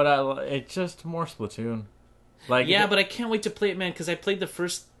cool, but it's just more Splatoon. But I can't wait to play it, man. Because I played the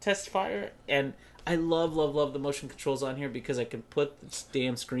first test fire, and I love the motion controls on here because I can put this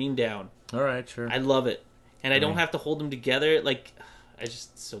damn screen down. All right, sure. I love it, and I don't have to hold them together. It's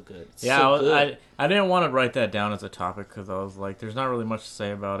so good. It's I didn't want to write that down as a topic because I was like, there's not really much to say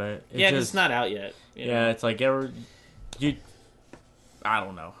about it. It's not out yet. It's like I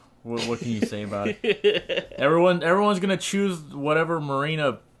don't know. What can you say about it? Everyone's gonna choose whatever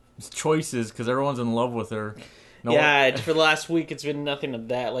Marina's choice is because everyone's in love with her. For the last week, it's been nothing of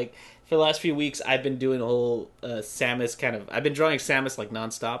that. for the last few weeks, I've been doing a whole Samus kind of... I've been drawing Samus, like,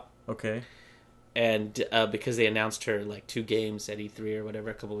 nonstop. Okay. And because they announced her, like, 2 games at E3 or whatever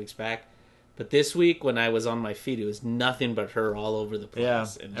a couple weeks back. But this week, when I was on my feed, it was nothing but her all over the place. Yeah,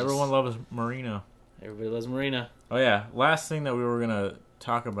 and everyone loves Marina. Everybody loves Marina. Oh, yeah. Last thing that we were going to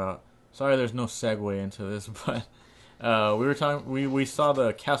talk about. Sorry there's no segue into this, but we saw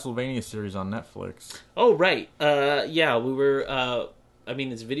the Castlevania series on Netflix. Oh, right. Yeah, we were... I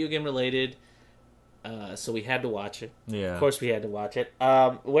mean, it's video game related, so we had to watch it. Yeah. Of course we had to watch it.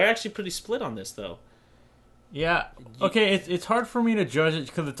 We're actually pretty split on this, though. Yeah. Okay, it's hard for me to judge it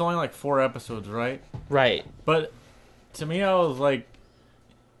because it's only like 4 episodes, right? Right. But to me, I was like...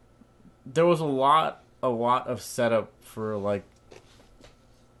 There was a lot of setup for, like...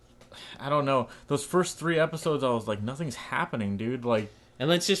 I don't know. Those first 3 episodes, I was like, nothing's happening, dude. Like... And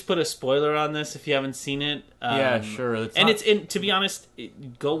let's just put a spoiler on this if you haven't seen it. Yeah, sure. To be honest,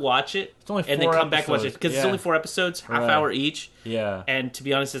 go watch it. It's only 4 and then come back and watch it. Because it's only 4 episodes, half hour each. Yeah. And to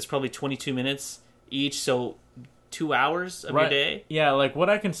be honest, it's probably 22 minutes each, so 2 hours of your day. Yeah, like what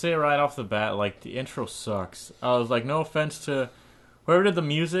I can say right off the bat, like the intro sucks. I was like, no offense to whoever did the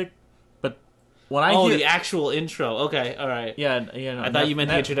music, but when I hear... the actual intro. Okay, all right. Yeah, no, I thought you meant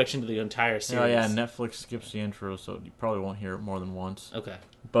the introduction to the entire series. Oh yeah, Netflix skips the intro, so you probably won't hear it more than once. Okay.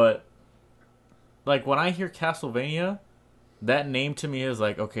 But like when I hear Castlevania, that name to me is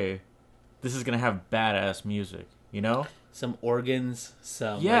like, okay, this is gonna have badass music, you know? Some organs,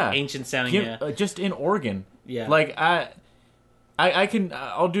 some like ancient sounding. Just in organ. Yeah. Like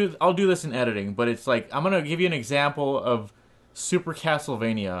I'll do this in editing, but it's like I'm gonna give you an example of Super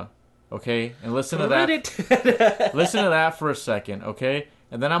Castlevania, okay? And listen to that. Listen to that for a second, okay?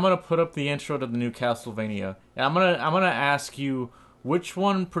 And then I'm gonna put up the intro to the new Castlevania, and I'm gonna ask you which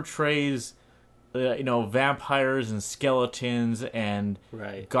one portrays, vampires and skeletons and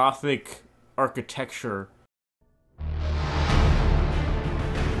gothic architecture.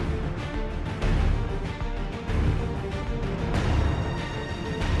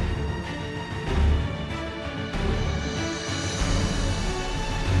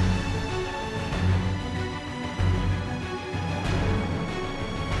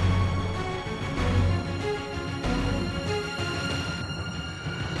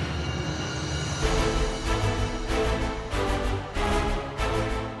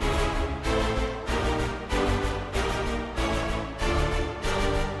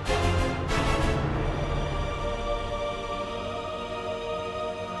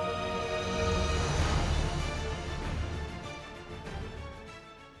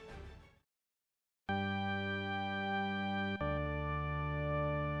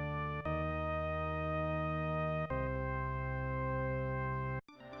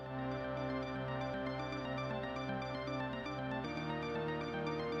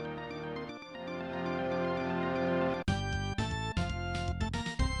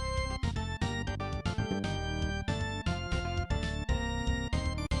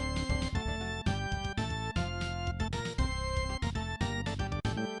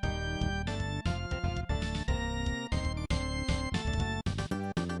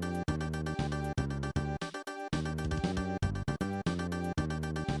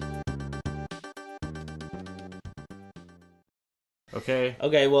 Okay.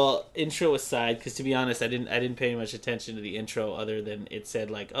 Okay. Well, intro aside, because to be honest, I didn't pay much attention to the intro other than it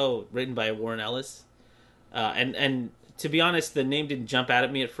said like, oh, written by Warren Ellis, and to be honest, the name didn't jump out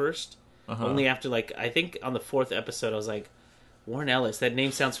at me at first. Only after like I think on the 4th episode, I was like, Warren Ellis, that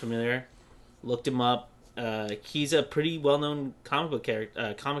name sounds familiar. Looked him up. He's a pretty well-known comic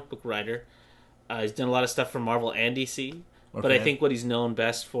book writer. He's done a lot of stuff for Marvel and DC. Okay. But I think what he's known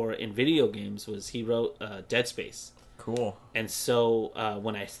best for in video games was he wrote Dead Space. Cool. And so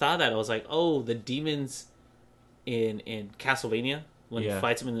when I saw that, I was like, oh, the demons in Castlevania, when he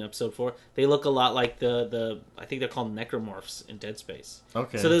fights them in episode 4, they look a lot like the I think they're called necromorphs in Dead Space.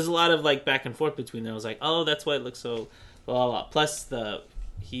 Okay. So there's a lot of like back and forth between them. I was like, oh, that's why it looks so blah, blah. Plus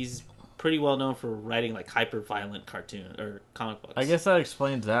he's pretty well known for writing like hyper violent cartoon or comic books. I guess that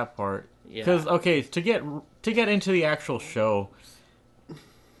explains that part. Yeah. Because to get into the actual show,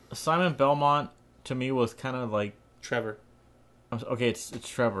 Simon Belmont to me was kind of like Trevor. Okay, it's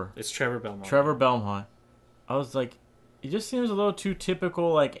Trevor. It's Trevor Belmont. Trevor Belmont. I was like, he just seems a little too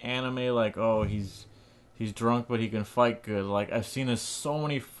typical, like anime. Like, oh, he's drunk, but he can fight good. Like, I've seen this so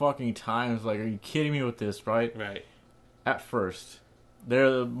many fucking times. Like, are you kidding me with this? Right. At first,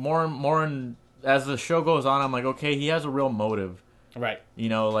 they're more and as the show goes on, I'm like, okay, he has a real motive. Right. You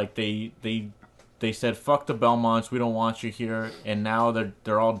know, like they said, fuck the Belmonts, we don't want you here, and now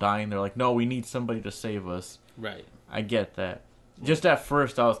they're all dying. They're like, no, we need somebody to save us. Right. I get that. just at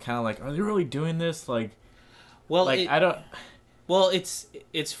first I was kind of like, are they really doing this? Like, well, I don't. Well,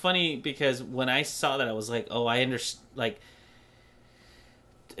 it's funny because when I saw that, I was like, oh, I understand. Like,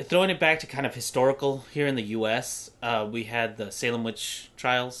 throwing it back to kind of historical here in the U.S., we had the Salem witch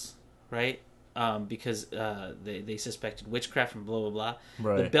trials, right? Because they suspected witchcraft and blah blah blah.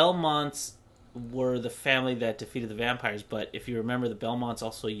 Right. The Belmonts were the family that defeated the vampires, but if you remember, the Belmonts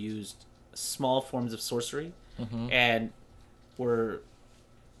also used small forms of sorcery, and were.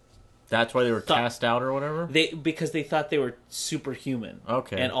 That's why they were cast out or whatever? Because they thought they were superhuman.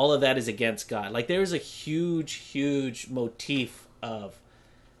 Okay. And all of that is against God. Like, there's a huge motif of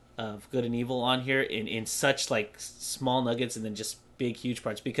good and evil on here in such, like, small nuggets and then just big, huge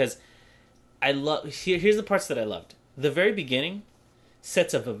parts. Because I love... Here's the parts that I loved. The very beginning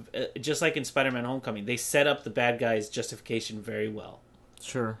sets up, just like in Spider-Man Homecoming, they set up the bad guy's justification very well.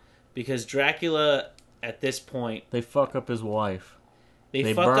 Sure. Because Dracula, at this point... They fuck up his wife.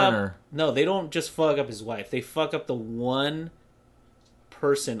 They fuck burn up, her. No, they don't just fuck up his wife. They fuck up the one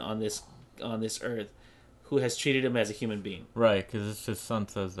person on this earth who has treated him as a human being. Right, because his son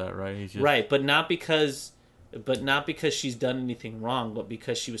says that, right? He's just... Right, but not because she's done anything wrong, but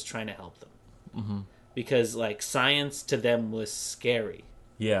because she was trying to help them. Mm-hmm. Because, like, science to them was scary.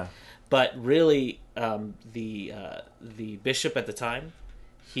 Yeah. But really, the bishop at the time,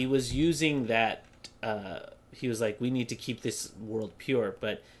 he was using that. He was like, we need to keep this world pure,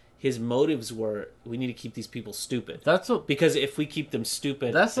 but his motives were, we need to keep these people stupid. Because if we keep them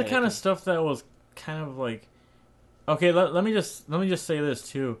stupid, that's the kind of stuff that was kind of like, okay. Let me just say this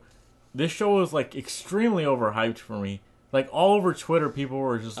too. This show was like extremely overhyped for me. Like all over Twitter, people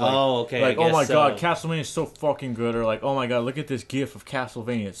were just like, like, oh my god, Castlevania is so fucking good, or like, oh my god, look at this GIF of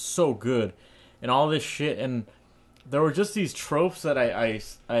Castlevania, it's so good, and all this shit. And there were just these tropes that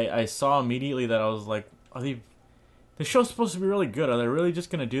I saw immediately that I was like, the show's supposed to be really good. Are they really just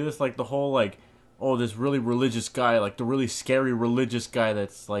gonna do this? Like the whole like, oh, this really religious guy, like the really scary religious guy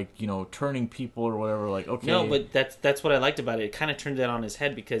that's like, you know, turning people or whatever. Like, okay, no, but that's what I liked about it. It kind of turned that on his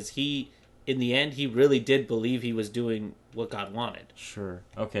head because he, in the end, he really did believe he was doing what God wanted. Sure.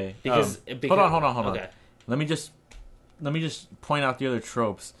 Okay. Because hold on. Okay. Let me just point out the other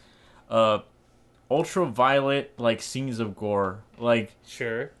tropes. Ultraviolet, like scenes of gore. Like,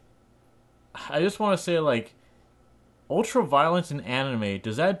 sure. I just want to say, like, ultra violence in anime,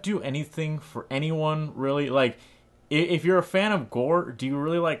 does that do anything for anyone, really? Like, if you're a fan of gore, do you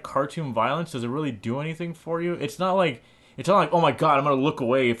really like cartoon violence? Does it really do anything for you? It's not like, oh my god, I'm gonna look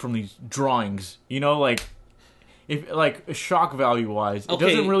away from these drawings. You know, like, if like shock value wise, it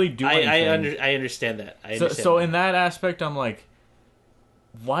doesn't really do anything. I understand that. So in that aspect, I'm like,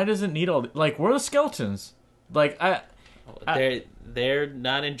 why does it need all? Like, where are the skeletons? Like, they're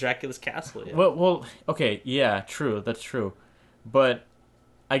not in Dracula's castle yet. Well, okay, yeah, true, that's true, but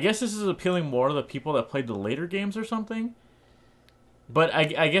I guess this is appealing more to the people that played the later games or something. But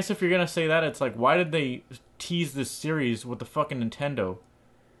I guess if you're gonna say that, it's like, why did they tease this series with the fucking Nintendo?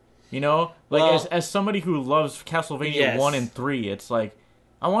 You know, like, well, as somebody who loves Castlevania 1 and 3, it's like,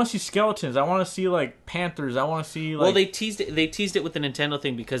 I want to see skeletons. I want to see like panthers. I want to see like. Well, they teased it with the Nintendo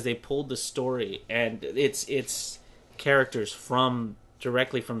thing because they pulled the story and it's characters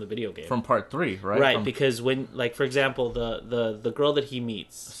directly from the video game, from part 3, right? Right, because when, like, for example, the girl that he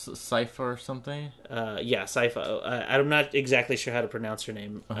meets, Sypha or something. Yeah, Sypha. I'm not exactly sure how to pronounce her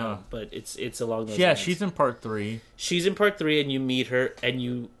name, but it's along those lines. Yeah, she's in part 3. She's in part 3, and you meet her, and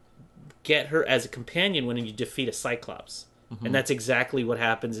you get her as a companion when you defeat a Cyclops, and that's exactly what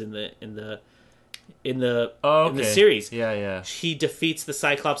happens in the series. Yeah. He defeats the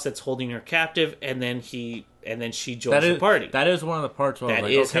Cyclops that's holding her captive, and then she joins the party. That is one of the parts where I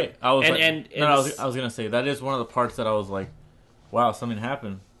was like, okay. I was gonna say that is one of the parts that I was like, wow, something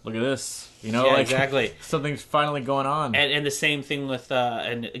happened. Look at this, you know, yeah, like, exactly. Something's finally going on. And the same thing with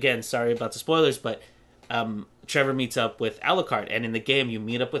and again, sorry about the spoilers, but Trevor meets up with Alucard, and in the game you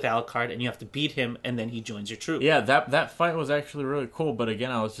meet up with Alucard, and you have to beat him, and then he joins your troop. Yeah, that fight was actually really cool, but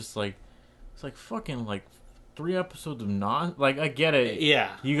again, I was just like, it's like fucking like 3 episodes of like, I get it.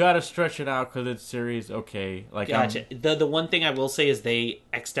 Yeah, you got to stretch it out because it's series. Okay, like, gotcha. The one thing I will say is they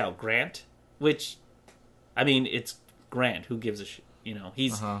X'd out Grant, which, I mean, it's Grant. Who gives a shit? You know,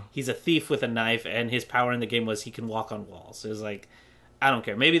 he's a thief with a knife, and his power in the game was he can walk on walls. It was like, I don't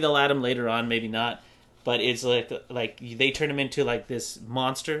care. Maybe they'll add him later on, maybe not. But it's like they turn him into like this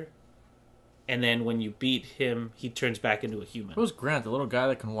monster, and then when you beat him, he turns back into a human. Who's Grant, the little guy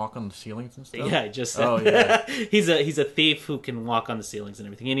that can walk on the ceilings and stuff? Yeah, I just said. Oh yeah, he's a thief who can walk on the ceilings and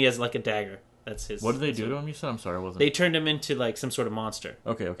everything, and he has like a dagger. That's his. What did they do to him? You said, I'm sorry, I wasn't. They turned him into like some sort of monster.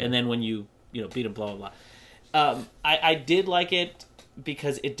 Okay. And then when you beat him, blah blah blah. I did like it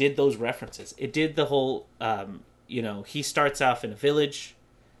because it did those references. It did the whole, he starts off in a village.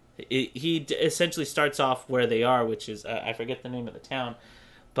 He essentially starts off where they are, which is I forget the name of the town,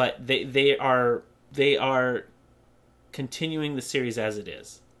 but they are continuing the series as it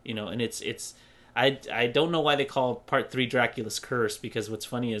is, and it's I don't know why they call part 3 Dracula's Curse, because what's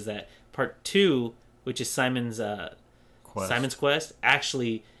funny is that part 2, which is Simon's quest,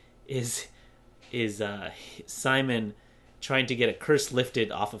 actually is Simon trying to get a curse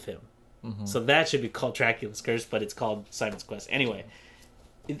lifted off of him. Mm-hmm. So that should be called Dracula's Curse, but it's called Simon's Quest. Anyway,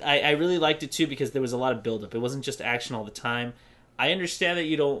 I really liked it too because there was a lot of build-up. It wasn't just action all the time. I understand that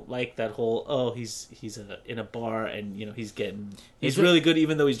you don't like that whole, he's in a bar and he's really good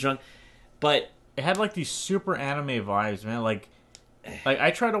even though he's drunk, but it had like these super anime vibes, man. Like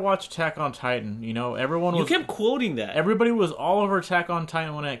I tried to watch Attack on Titan. Everyone was... You kept quoting that. Everybody was all over Attack on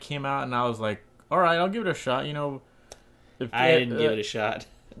Titan when it came out, and I was like, all right, I'll give it a shot. I didn't give it a shot.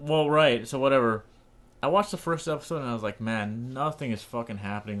 Well, right. So whatever. I watched the first episode, and I was like, man, nothing is fucking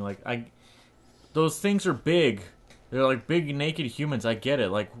happening. Like, those things are big. They're like big naked humans. I get it.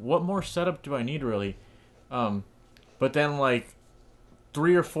 Like, what more setup do I need, really? But then, like,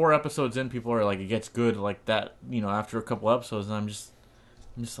 3 or 4 episodes in, people are like, it gets good like that, after a couple episodes, and I'm just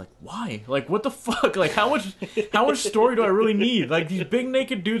like, why? Like, what the fuck? Like, how much story do I really need? Like, these big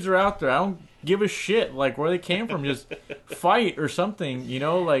naked dudes are out there. I don't give a shit, like, where they came from. Just fight or something,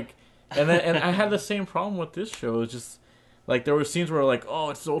 like, and I had the same problem with this show. It's just, like, there were scenes where, like, oh,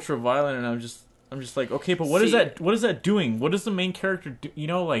 it's ultra violent, and I'm just like, okay, but what is that doing? What does the main character do?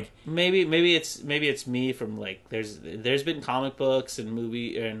 Like, maybe it's me from, like, there's been comic books and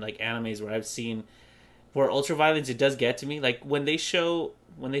movie and like animes where I've seen where ultra violence, it does get to me. Like when they show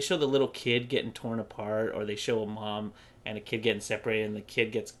the little kid getting torn apart, or they show a mom and a kid getting separated, and the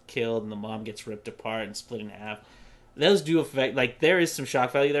kid gets killed and the mom gets ripped apart and split in half. Those do affect, like, there is some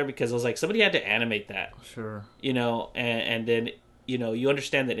shock value there, because I was like, somebody had to animate that. Sure. And then, you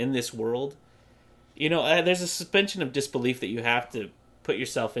understand that in this world, there's a suspension of disbelief that you have to put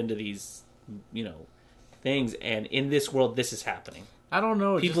yourself into these, things. And in this world, this is happening. I don't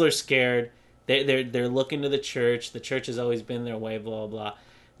know. People are scared. They're looking to the church. The church has always been their way, blah, blah,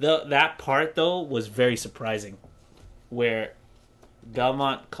 blah. That part, though, was very surprising, where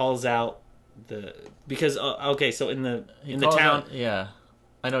Belmont calls out because so in the town, yeah,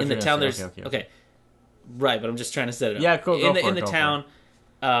 I know in the town there's okay, right, but I'm just trying to set it up. Yeah, cool. In the town,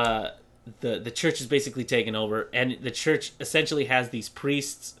 the church is basically taken over, and the church essentially has these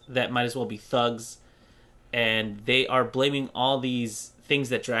priests that might as well be thugs, and they are blaming all these things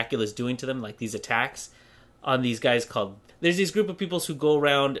that Dracula's doing to them, like these attacks, on these guys called... There's these group of people who go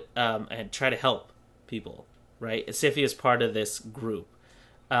around and try to help people, right? Sifia is part of this group.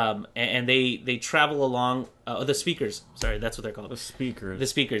 And they travel along... the speakers. Sorry, that's what they're called. The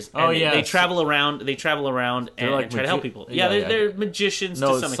speakers. And they travel around and like try to help people. Yeah, they're magicians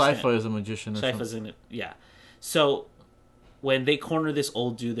to some extent. No, Sypha is a magician. Sypha's in it, yeah. So, when they corner this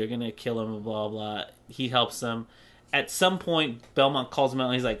old dude, they're going to kill him, blah, blah. He helps them. At some point, Belmont calls him out,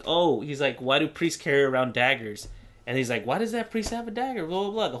 and he's like, why do priests carry around daggers? And he's like, why does that priest have a dagger? Blah,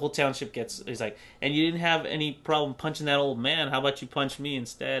 blah, blah. The whole township he's like, and you didn't have any problem punching that old man. How about you punch me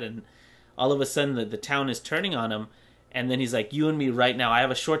instead? And all of a sudden, the town is turning on him. And then he's like, you and me right now. I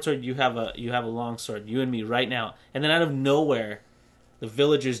have a short sword. You have a long sword. You and me right now. And then out of nowhere, the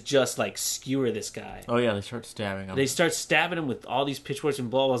villagers just, like, skewer this guy. Oh, yeah, they start stabbing him. They start stabbing him with all these pitchforks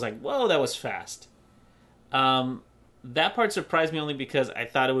and blah. I was like, whoa, that was fast. That part surprised me only because I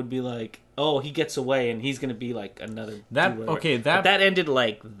thought it would be like, oh, he gets away and he's going to be like another... But that ended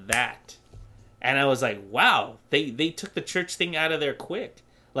like that. And I was like, wow, they took the church thing out of there quick.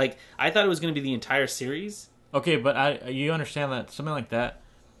 Like, I thought it was going to be the entire series. Okay, but you understand that something like that,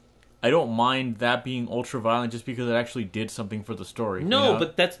 I don't mind that being ultra violent just because it actually did something for the story. No,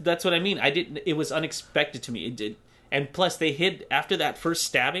 but that's what I mean. It was unexpected to me. It did. And plus, they hid, after that first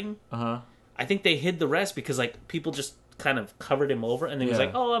stabbing... Uh-huh. I think they hid the rest because, like, people just kind of covered him over, and then he was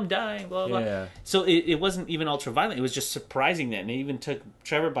like, oh, I'm dying, blah, blah. Yeah. So it wasn't even ultra violent. It was just surprising that, and it even took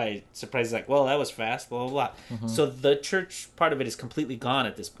Trevor by surprise. He's like, well, that was fast, blah, blah, blah. Mm-hmm. So the church part of it is completely gone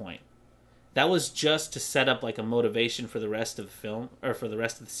at this point. That was just to set up, like, a motivation for the rest of the film, or for the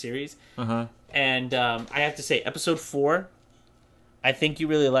rest of the series. Uh-huh. And I have to say, episode 4... I think you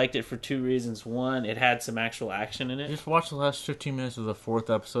really liked it for 2 reasons. One, it had some actual action in it. Just watch the last 15 minutes of the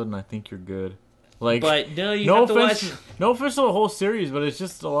 4th episode, and I think you're good. Like, but no, you have to watch. No offense to the whole series, but it's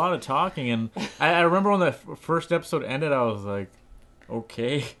just a lot of talking. And I remember when the first episode ended, I was like,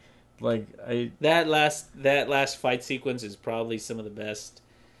 okay, like that last fight sequence is probably some of the best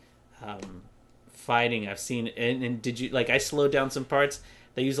fighting I've seen. And did you like? I slowed down some parts.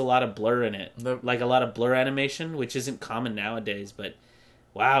 They use a lot of blur in it, like a lot of blur animation, which isn't common nowadays. But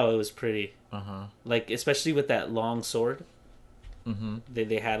wow, it was pretty. Like especially with that long sword. Mm-hmm.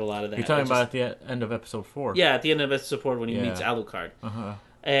 They had a lot of that. You're talking about at the end of episode 4. Yeah, at the end of episode 4 when he meets Alucard.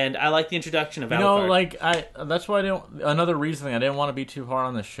 And I like the introduction of Alucard. You know, like that's why I don't. Another reason I didn't want to be too hard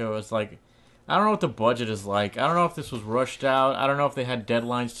on the show is like, I don't know what the budget is like. I don't know if this was rushed out. I don't know if they had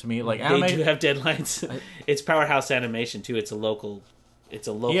deadlines to meet. Like they do have deadlines. It's Powerhouse Animation too. It's a local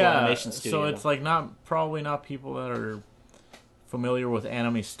animation studio. So it's like probably not people that are familiar with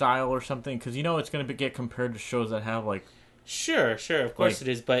anime style or something, because you know it's going to get compared to shows that have like. Sure, of course it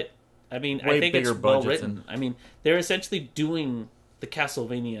is, but I mean, I think it's well written. I mean, they're essentially doing the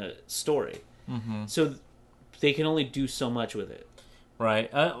Castlevania story, so they can only do so much with it.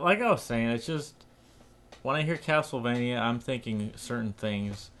 Right, like I was saying, it's just when I hear Castlevania, I'm thinking certain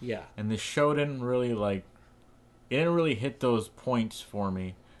things. Yeah, and the show didn't really hit those points for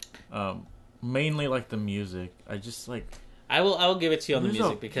me. Mainly like the music. I just like. I will give it to you on the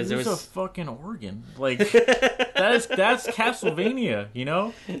music because there was a fucking organ. Like that's Castlevania, you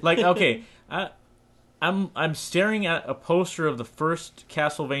know? Like okay, I'm staring at a poster of the first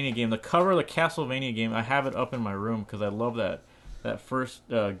Castlevania game, the cover of the Castlevania game. I have it up in my room because I love that first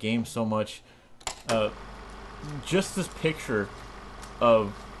game so much. Just this picture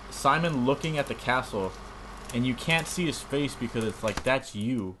of Simon looking at the castle, and you can't see his face because it's like that's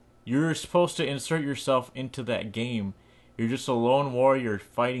you. You're supposed to insert yourself into that game. You're just a lone warrior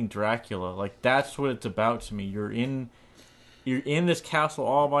fighting Dracula. Like that's what it's about to me. You're in this castle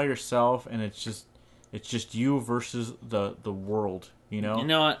all by yourself, and it's just you versus the world. You know. You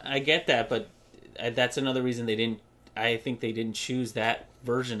know, I get that, but that's another reason they didn't. I think they didn't choose that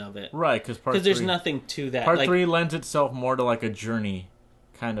version of it. Right, because there's nothing to that. Part 3 lends itself more to like a journey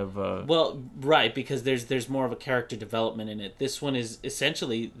kind of. Well, right, because there's more of a character development in it. This one is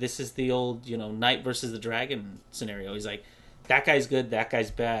essentially is the old knight versus the dragon scenario. He's like, that guy's good, that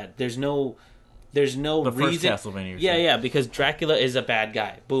guy's bad. There's no the reason. First Castlevania. Yeah, because Dracula is a bad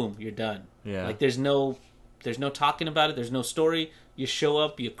guy. Boom, you're done. Yeah. Like there's no talking about it. There's no story. You show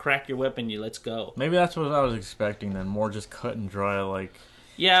up, you crack your whip, and let's go. Maybe that's what I was expecting then. More just cut and dry, like.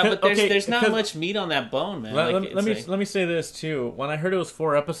 Yeah, but there's not much meat on that bone, man. Let me say this too. When I heard it was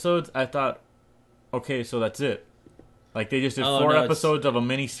 4 episodes, I thought, okay, so that's it. Like they just did 4 episodes of a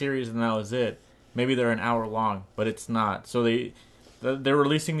mini series and that was it. Maybe they're an hour long, but it's not. So they're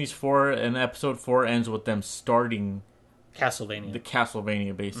releasing these 4, and episode 4 ends with them starting Castlevania. The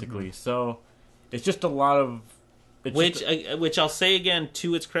Castlevania, basically. Mm-hmm. So it's just a lot of. Which I'll say again,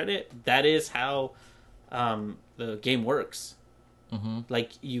 to its credit, that is how the game works. Mm-hmm.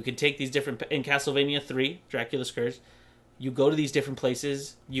 Like you can take these different in Castlevania 3, Dracula Scourge. You go to these different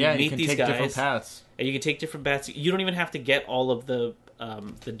places. You meet these guys, different paths, and you can take different paths. You don't even have to get all of the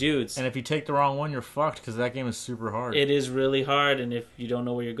dudes. And if you take the wrong one, you're fucked because that game is super hard. It is really hard, and if you don't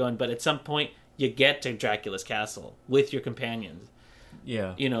know where you're going, but at some point you get to Dracula's castle with your companions.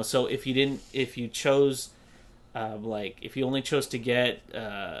 Yeah, So if you chose. If you only chose to get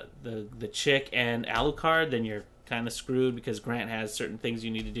the chick and Alucard, then you're kind of screwed because Grant has certain things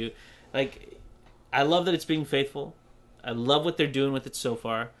you need to do. Like, I love that it's being faithful. I love what they're doing with it so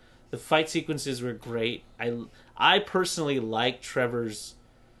far. The fight sequences were great. I personally like Trevor's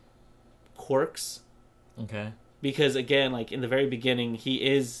quirks. Okay. Because again, like in the very beginning,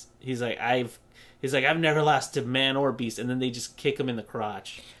 he's like I've never lasted man or beast, and then they just kick him in the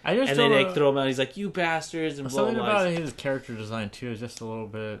crotch. And then they throw him out. He's like, "You bastards!" And blah, something blah, blah. about his character design too is just a little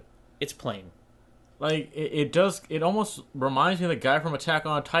bit. It's plain. Like it does. It almost reminds me of the guy from Attack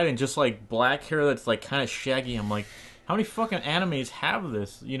on Titan, just like black hair that's like kind of shaggy. I'm like, how many fucking animes have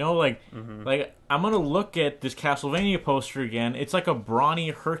this? Like I'm gonna look at this Castlevania poster again. It's like a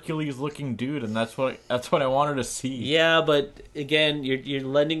brawny Hercules-looking dude, and that's what I wanted to see. Yeah, but again, you're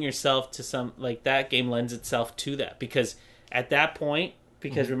lending yourself to some like that game lends itself to that because at that point,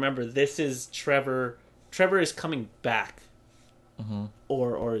 remember this is Trevor. Trevor is coming back,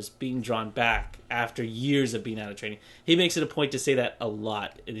 or is being drawn back after years of being out of training. He makes it a point to say that a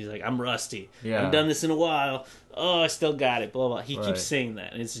lot, and he's like, "I'm rusty. I haven't done this in a while. Oh, I still got it." Blah blah. He keeps saying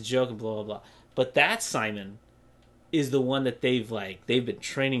that, and it's a joke and blah blah blah. But that Simon is the one that they've been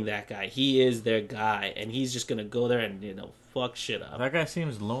training that guy. He is their guy, and he's just gonna go there and fuck shit up. That guy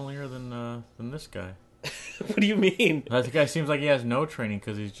seems lonelier than this guy. What do you mean? That guy seems like he has no training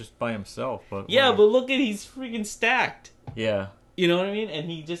because he's just by himself. But yeah, but look at he's freaking stacked. Yeah. You know what I mean? And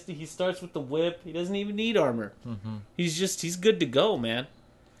he starts with the whip. He doesn't even need armor. Mm-hmm. He's good to go, man.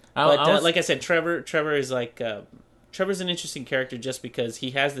 Like I said, Trevor is like Trevor's an interesting character just because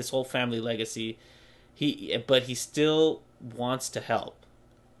he has this whole family legacy. But he still wants to help.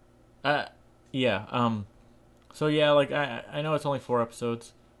 Yeah. So yeah, like I know it's only 4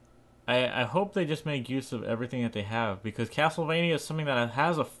 episodes. I hope they just make use of everything that they have, because Castlevania is something that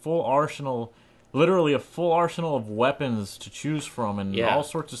has a full arsenal, literally a full arsenal of weapons to choose from, and all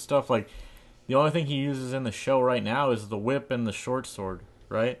sorts of stuff. Like, the only thing he uses in the show right now is the whip and the short sword,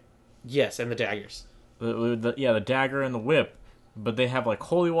 right? Yes, and the daggers. The dagger and the whip. But they have, like,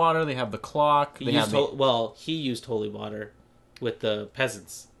 holy water, they have the clock. He used holy water with the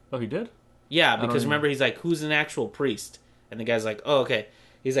peasants. Oh, he did? Yeah, because remember, he's like, who's an actual priest? And the guy's like, oh, okay.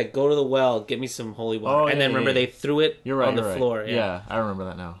 He's like, go to the well, get me some holy water. And then remember, they threw it on the floor. Yeah, I remember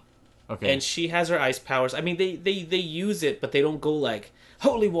that now. Okay. And she has her ice powers. I mean, they use it, but they don't go like,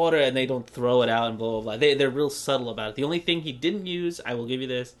 holy water, and they don't throw it out and blah, blah, blah. They're real subtle about it. The only thing he didn't use, I will give you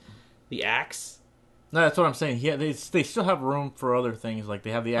this, the axe. No, that's what I'm saying. Yeah, they still have room for other things. Like,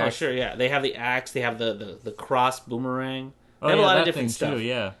 they have the axe. Oh, sure, yeah. They have the axe. They have the cross boomerang. They have a lot of different stuff. Too,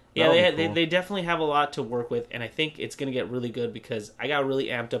 yeah. Yeah, they definitely have a lot to work with, and I think it's going to get really good because I got really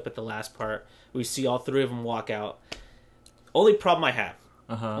amped up at the last part. We see all 3 of them walk out. Only problem I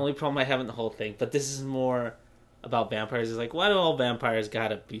have in the whole thing, but this is more about vampires, is like, why do all vampires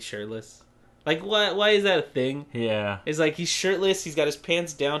gotta be shirtless? Like, why is that a thing? Yeah. It's like, he's shirtless, he's got his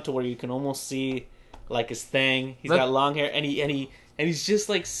pants down to where you can almost see, like, his thing. He's got long hair, and he's just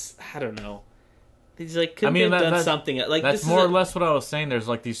like, I don't know. He's like, couldn't have done something. Like, that's more or less what I was saying. There's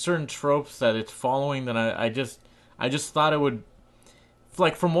like these certain tropes that it's following that I just thought it would,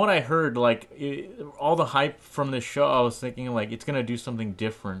 like, from what I heard, like, all the hype from this show, I was thinking, like, it's gonna do something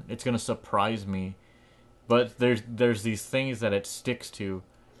different. It's gonna surprise me. But there's these things that it sticks to,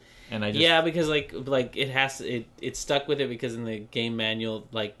 and I just because like it stuck with it because in the game manual,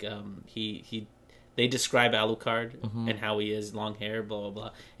 like, they describe Alucard and how he is, long hair, blah blah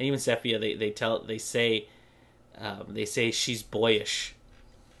blah, and even Sepia, they say she's boyish,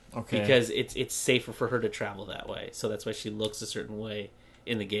 because it's safer for her to travel that way, so that's why she looks a certain way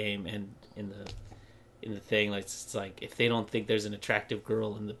in the game and in the thing. Like, it's like, if they don't think there's an attractive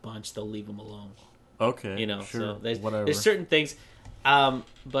girl in the bunch, they'll leave them alone. Okay, sure, so whatever. There's certain things,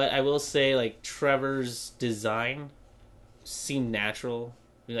 but I will say, like, Trevor's design seemed natural.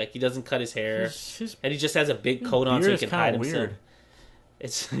 Like, he doesn't cut his hair, and he just has a big coat on so he can hide himself.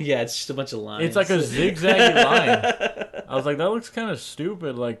 It's just a bunch of lines. It's like a zigzaggy line. I was like, that looks kind of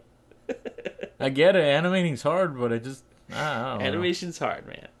stupid. Like, I get it, animating's hard, but it just, I don't know. Animation's hard,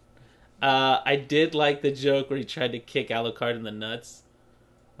 man. I did like the joke where he tried to kick Alucard in the nuts.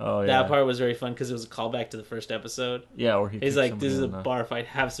 Oh, yeah. That part was very fun because it was a callback to the first episode. Yeah, where he's like, this is a bar fight,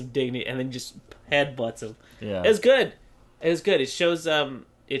 have some dignity, and then just headbutts him. Yeah. It was good. It shows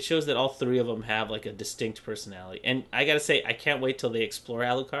that all 3 of them have, like, a distinct personality. And I gotta say, I can't wait till they explore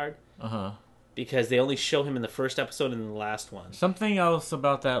Alucard. Because they only show him in the first episode and in the last one. Something else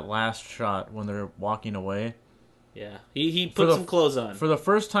about that last shot when they're walking away. Yeah. He put some clothes on. For the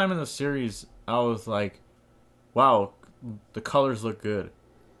first time in the series, I was like, wow, the colors look good.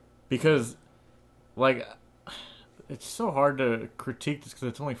 Because, like, it's so hard to critique this because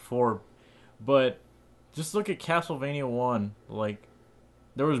it's only 4. But just look at Castlevania 1. Like,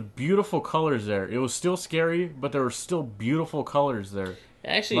 there was beautiful colors there. It was still scary, but there were still beautiful colors there.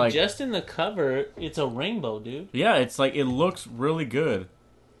 Actually, like, just in the cover, it's a rainbow, dude. Yeah, it's like, it looks really good.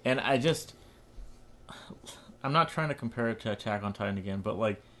 And I'm not trying to compare it to Attack on Titan again, but,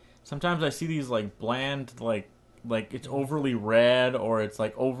 like, sometimes I see these, like, bland, like it's overly red, or it's,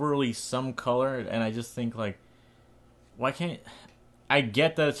 like, overly some color, and I just think, like, why can't... I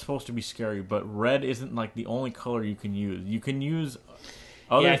get that it's supposed to be scary, but red isn't, like, the only color you can use. You can use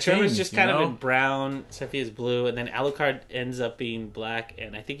other things. Yeah, Trevor's just kind of in brown, Sephia's blue, and then Alucard ends up being black,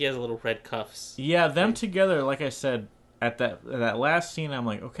 and I think he has a little red cuffs. Yeah, them together, like I said, at that last scene, I'm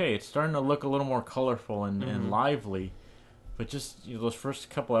like, okay, it's starting to look a little more colorful and lively. But just, those first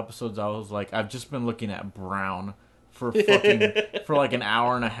couple episodes, I was like, I've just been looking at brown for like an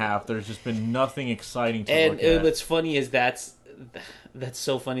hour and a half. There's just been nothing exciting to look at. And what's funny is that's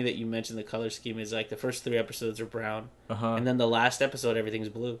so funny that you mentioned the color scheme. Is like the first 3 episodes are brown, and then the last episode everything's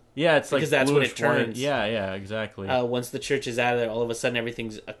blue. Yeah, it's like, because that's when it turns. White. Yeah, exactly. Once the church is out of there, all of a sudden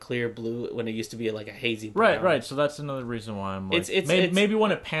everything's a clear blue when it used to be like a hazy brown. Right. So that's another reason why I'm like, maybe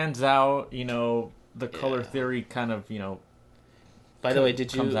when it pans out, the color theory kind of, By the way,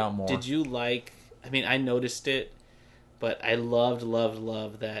 did you like? I mean, I noticed it, but I loved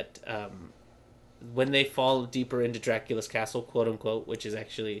that when they fall deeper into Dracula's castle, quote unquote, which is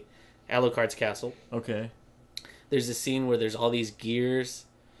actually Alucard's castle. Okay. There's a scene where there's all these gears.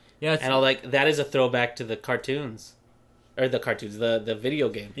 Yeah, and all, like, that is a throwback to the cartoons. or the cartoons, the video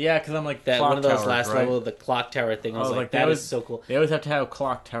game. Yeah, because I'm like That clock one of those towers, last right? level, the clock tower thing. I was like, that is so cool. They always have to have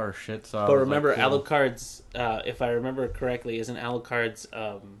clock tower shit. So But remember, cool. Alucard's, if I remember correctly, isn't Alucard's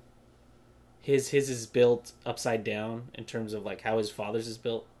his is built upside down in terms of like how his father's is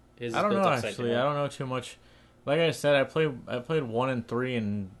built. His I don't is built know upside actually. down. I don't know too much. Like I said, I played 1 and 3,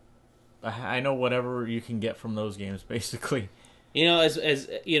 and I know whatever you can get from those games basically. You know, as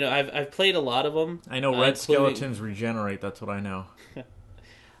you know, I've played a lot of them. I know red skeletons regenerate. That's what I know.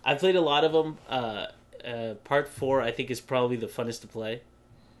 I've played a lot of them. Part 4, I think, is probably the funnest to play.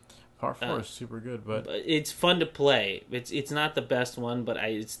 Part 4 is super good, but it's fun to play. It's not the best one, but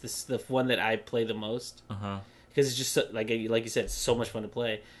it's the one that I play the most. Because it's just like you said, it's so much fun to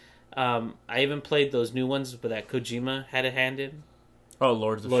play. I even played those new ones, but that Kojima had a hand in. Oh,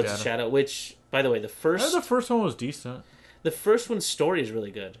 Lords of Shadow. Which, by the way, the first one was decent. The first one's story is really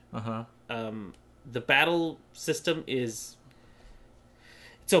good. The battle system it's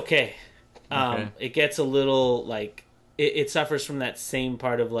okay. It gets a little like it suffers from that same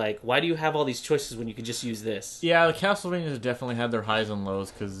part of like, why do you have all these choices when you can just use this? Yeah, the Castlevanias definitely had their highs and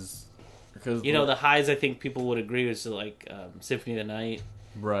lows because you know the highs. I think people would agree was like Symphony of the Night.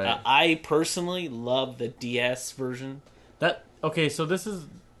 Right. I personally love the DS version. So this is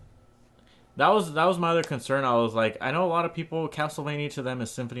that was my other concern. I was like, I know a lot of people Castlevania to them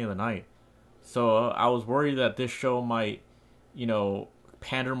is Symphony of the Night, so I was worried that this show might,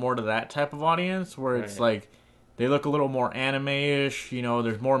 pander more to that type of audience where it's like they look a little more anime-ish.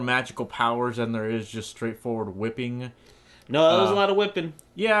 There's more magical powers than there is just straightforward whipping. No, there was a lot of whipping.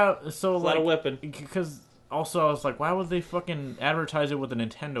 Yeah, so a lot of whipping. Because also I was like, why would they fucking advertise it with a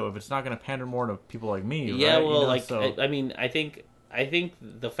Nintendo if it's not going to pander more to people like me? Yeah, right? well, I think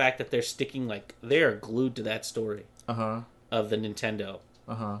the fact that they're sticking they're glued to that story of the Nintendo.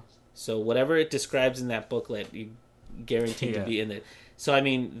 So whatever it describes in that booklet, you guaranteed to be in it. So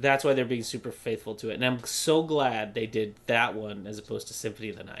that's why they're being super faithful to it, and I'm so glad they did that one as opposed to Symphony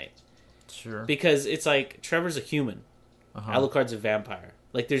of the Night. Sure. Because it's like Trevor's a human, Alucard's a vampire.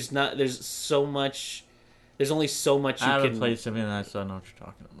 Like there's only so much you can. I haven't played Symphony of the Night, so I know what you're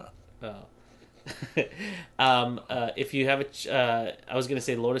talking about. If you have I was gonna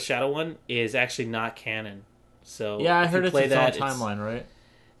say Lord of Shadow one is actually not canon. So yeah, I heard it's its own timeline, right?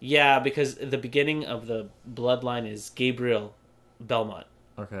 Yeah, because the beginning of the bloodline is Gabriel Belmont.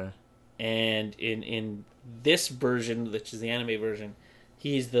 Okay. And in this version, which is the anime version,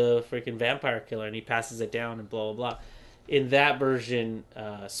 he's the freaking vampire killer, and he passes it down and blah blah blah. In that version,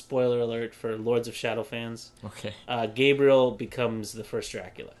 spoiler alert for Lords of Shadow fans. Okay. Gabriel becomes the first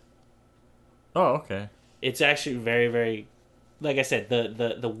Dracula. Oh, okay. It's actually very, very, like I said,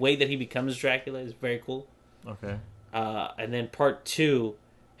 the way that he becomes Dracula is very cool. Okay. And then part 2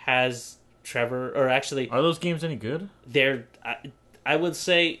 has Trevor, or actually, are those games any good? They're, I would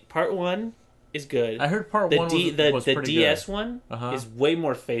say part 1 is good. I heard part 1 was the DS good. one is way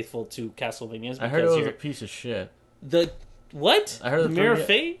more faithful to Castlevania's. I heard it was a piece of shit. The what? I heard the Mirror of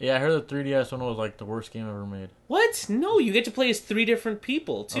Fate? Yeah, I heard the 3DS one was like the worst game ever made. What? No, you get to play as 3 different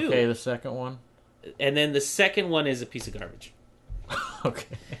people too. Okay, the second one. And then the second one is a piece of garbage.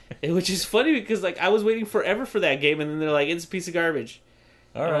 Okay. Which is funny because I was waiting forever for that game, and then they're like, it's a piece of garbage.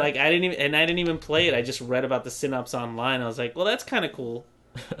 All right. I didn't even play it. I just read about the synopsis online. I was like, well, that's kind of cool.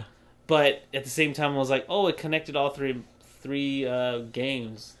 But at the same time, I was like, oh, it connected all three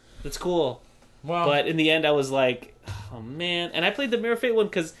games. That's cool. Wow. But in the end, I was like, oh man. And I played the Mirror of Fate one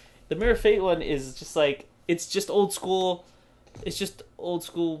because the Mirror of Fate one is just it's just old school. It's just old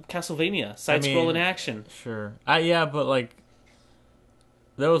school Castlevania side-scrolling action. Sure. Yeah, but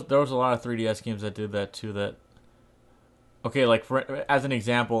there was a lot of 3DS games that did that too. Okay, as an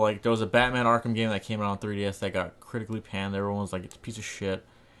example, there was a Batman Arkham game that came out on 3DS that got critically panned. Everyone was like, it's a piece of shit.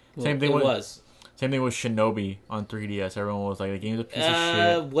 Same thing with Shinobi on 3DS. Everyone was like, the game's a piece of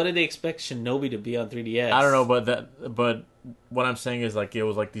shit. What did they expect Shinobi to be on 3DS? I don't know, but what I'm saying is it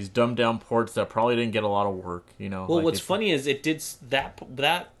was these dumbed down ports that probably didn't get a lot of work. Well, what's funny is it did that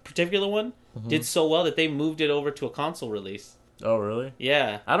particular one did so well that they moved it over to a console release. Oh, really?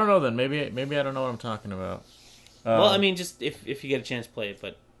 Yeah. I don't know then. Maybe I don't know what I'm talking about. Well, just if you get a chance to play it,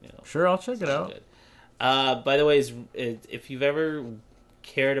 but sure, I'll check it out. By the way, if you've ever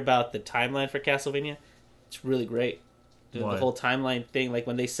cared about the timeline for Castlevania, it's really great. The whole timeline thing,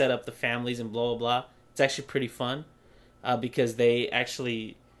 when they set up the families and blah blah blah, it's actually pretty fun. Because they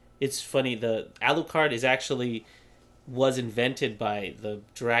actually, it's funny. The Alucard was invented by the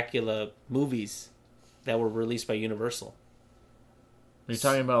Dracula movies that were released by Universal. Are you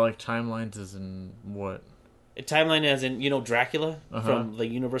talking about timelines as in what? A timeline as in, Dracula from the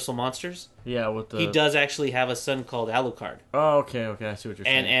Universal Monsters. Yeah, with the... He does actually have a son called Alucard. Oh, okay, I see what you're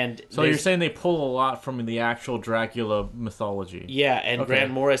saying. And so you're saying they pull a lot from the actual Dracula mythology. Yeah, and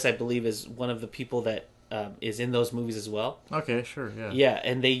Grant Morris, I believe, is one of the people that is in those movies as well. Okay, sure, yeah. Yeah,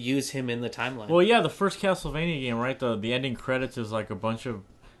 and they use him in the timeline. Well, yeah, the first Castlevania game, right? The ending credits is like a bunch of...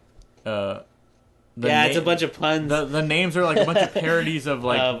 it's a bunch of puns. The names are like a bunch of parodies of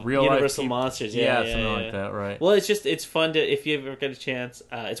like real Universal life Monsters. Something like that, right? Well, it's fun to, if you ever get a chance.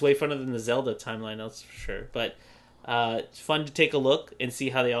 It's way funner than the Zelda timeline, that's for sure. But it's fun to take a look and see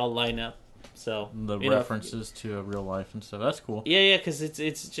how they all line up. So the references to real life and stuff. That's cool. Yeah, because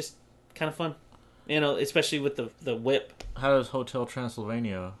it's just kind of fun. Especially with the whip. How does Hotel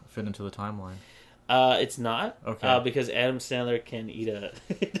Transylvania fit into the timeline? It's not. Okay. Because Adam Sandler can eat a...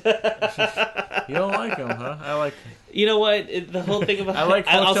 You don't like him, huh? I like him. You know what? The whole thing about...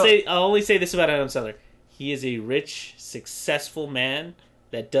 I'll only say this about Adam Sandler. He is a rich, successful man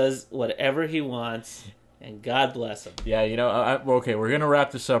that does whatever he wants, and God bless him. Yeah, okay, we're going to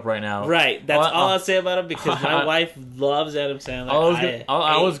wrap this up right now. Right. That's all I'll say about him, because my wife loves Adam Sandler. All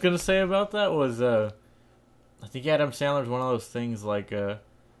I was going to say about that was, I think Adam Sandler's one of those things like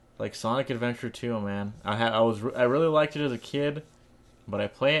Sonic Adventure 2, man. I really liked it as a kid, but I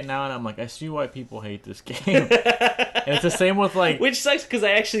play it now and I'm like, I see why people hate this game. And it's the same with like... Which sucks, because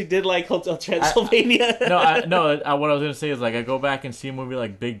I actually did like Hotel Transylvania. What I was going to say is like, I go back and see a movie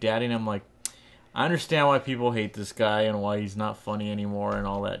like Big Daddy and I'm like, I understand why people hate this guy and why he's not funny anymore and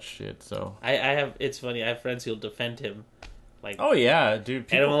all that shit, so... It's funny, I have friends who'll defend him. Like, oh yeah, dude.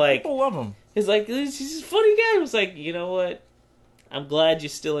 People love him. It's like, he's a funny guy. I was like, you know what? I'm glad you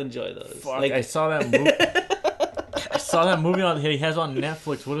still enjoy those. Fuck, I saw that movie. I saw that movie he has on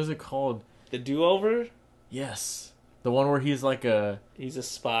Netflix. What is it called? The Do-Over? Yes. The one where he's like he's a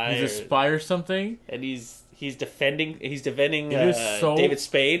spy. He's a spy or something. And he's defending David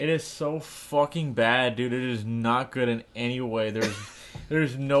Spade. It is so fucking bad, dude. It is not good in any way.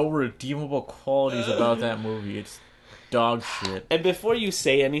 There's no redeemable qualities about that movie. It's dog shit. And before you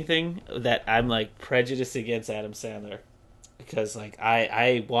say anything that I'm like prejudiced against Adam Sandler, because like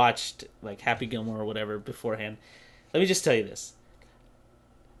I watched like Happy Gilmore or whatever beforehand. Let me just tell you this.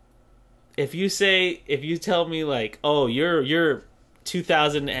 If you tell me like, oh, you're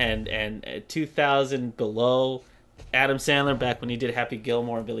 2000 and 2000 below Adam Sandler back when he did Happy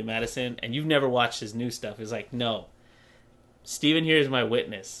Gilmore and Billy Madison, and you've never watched his new stuff, it's like, no. Steven here is my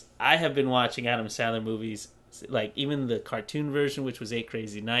witness. I have been watching Adam Sandler movies, like even the cartoon version, which was 8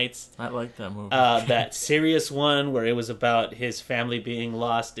 Crazy Nights. I like that movie. That serious one where it was about his family being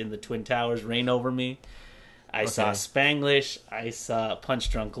lost in the Twin Towers, Reign Over Me. I saw Spanglish. I saw Punch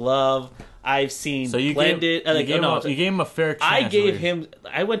Drunk Love. I've seen Blended. You gave him a fair chance.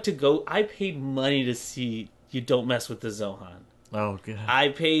 I paid money to see You Don't Mess with the Zohan. Oh, good. I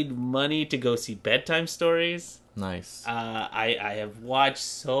paid money to go see Bedtime Stories. Nice. I have watched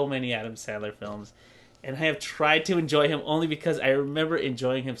so many Adam Sandler films, and I have tried to enjoy him only because I remember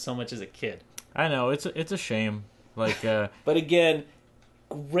enjoying him so much as a kid. I know, it's a shame. Like, but again,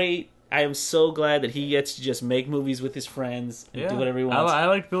 great. I am so glad that he gets to just make movies with his friends and do whatever he wants. I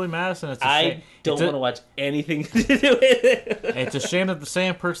like Billy Madison. I don't want to watch anything to do with it. It's a shame that the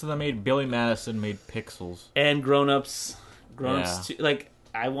same person that made Billy Madison made Pixels. And Grown Ups too. Like,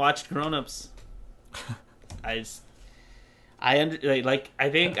 I watched Grown Ups. I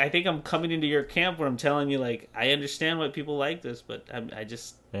think I'm coming into your camp where I'm telling you, like, I understand why people like this, but I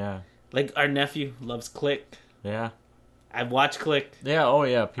just... Yeah. Like, our nephew loves Click. Yeah. I've watched Click. Yeah, oh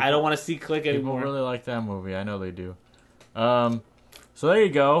yeah. I don't want to see Click anymore. People really like that movie. I know they do. So there you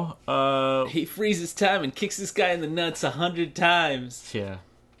go. He freezes time and kicks this guy in the nuts 100 times. Yeah.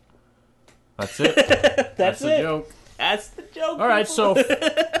 That's it. That's the joke. That's the joke. All right, so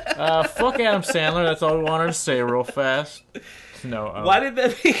fuck Adam Sandler. That's all we wanted to say real fast. No. Why did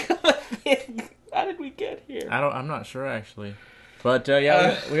that become a thing? How did we get here? I'm not sure actually. But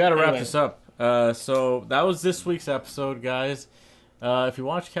yeah, we got to wrap this up. So that was this week's episode, guys. If you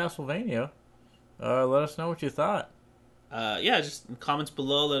watched Castlevania, let us know what you thought. Yeah, just in comments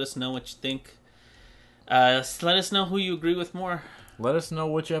below. Let us know what you think. Let us know who you agree with more. Let us know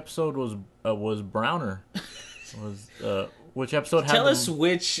which episode was browner. Which episode? Tell us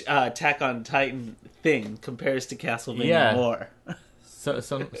which Attack on Titan thing compares to Castlevania more.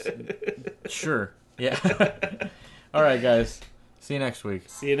 Sure. Yeah. All right, guys. See you next week.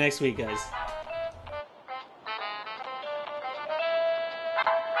 See you next week, guys.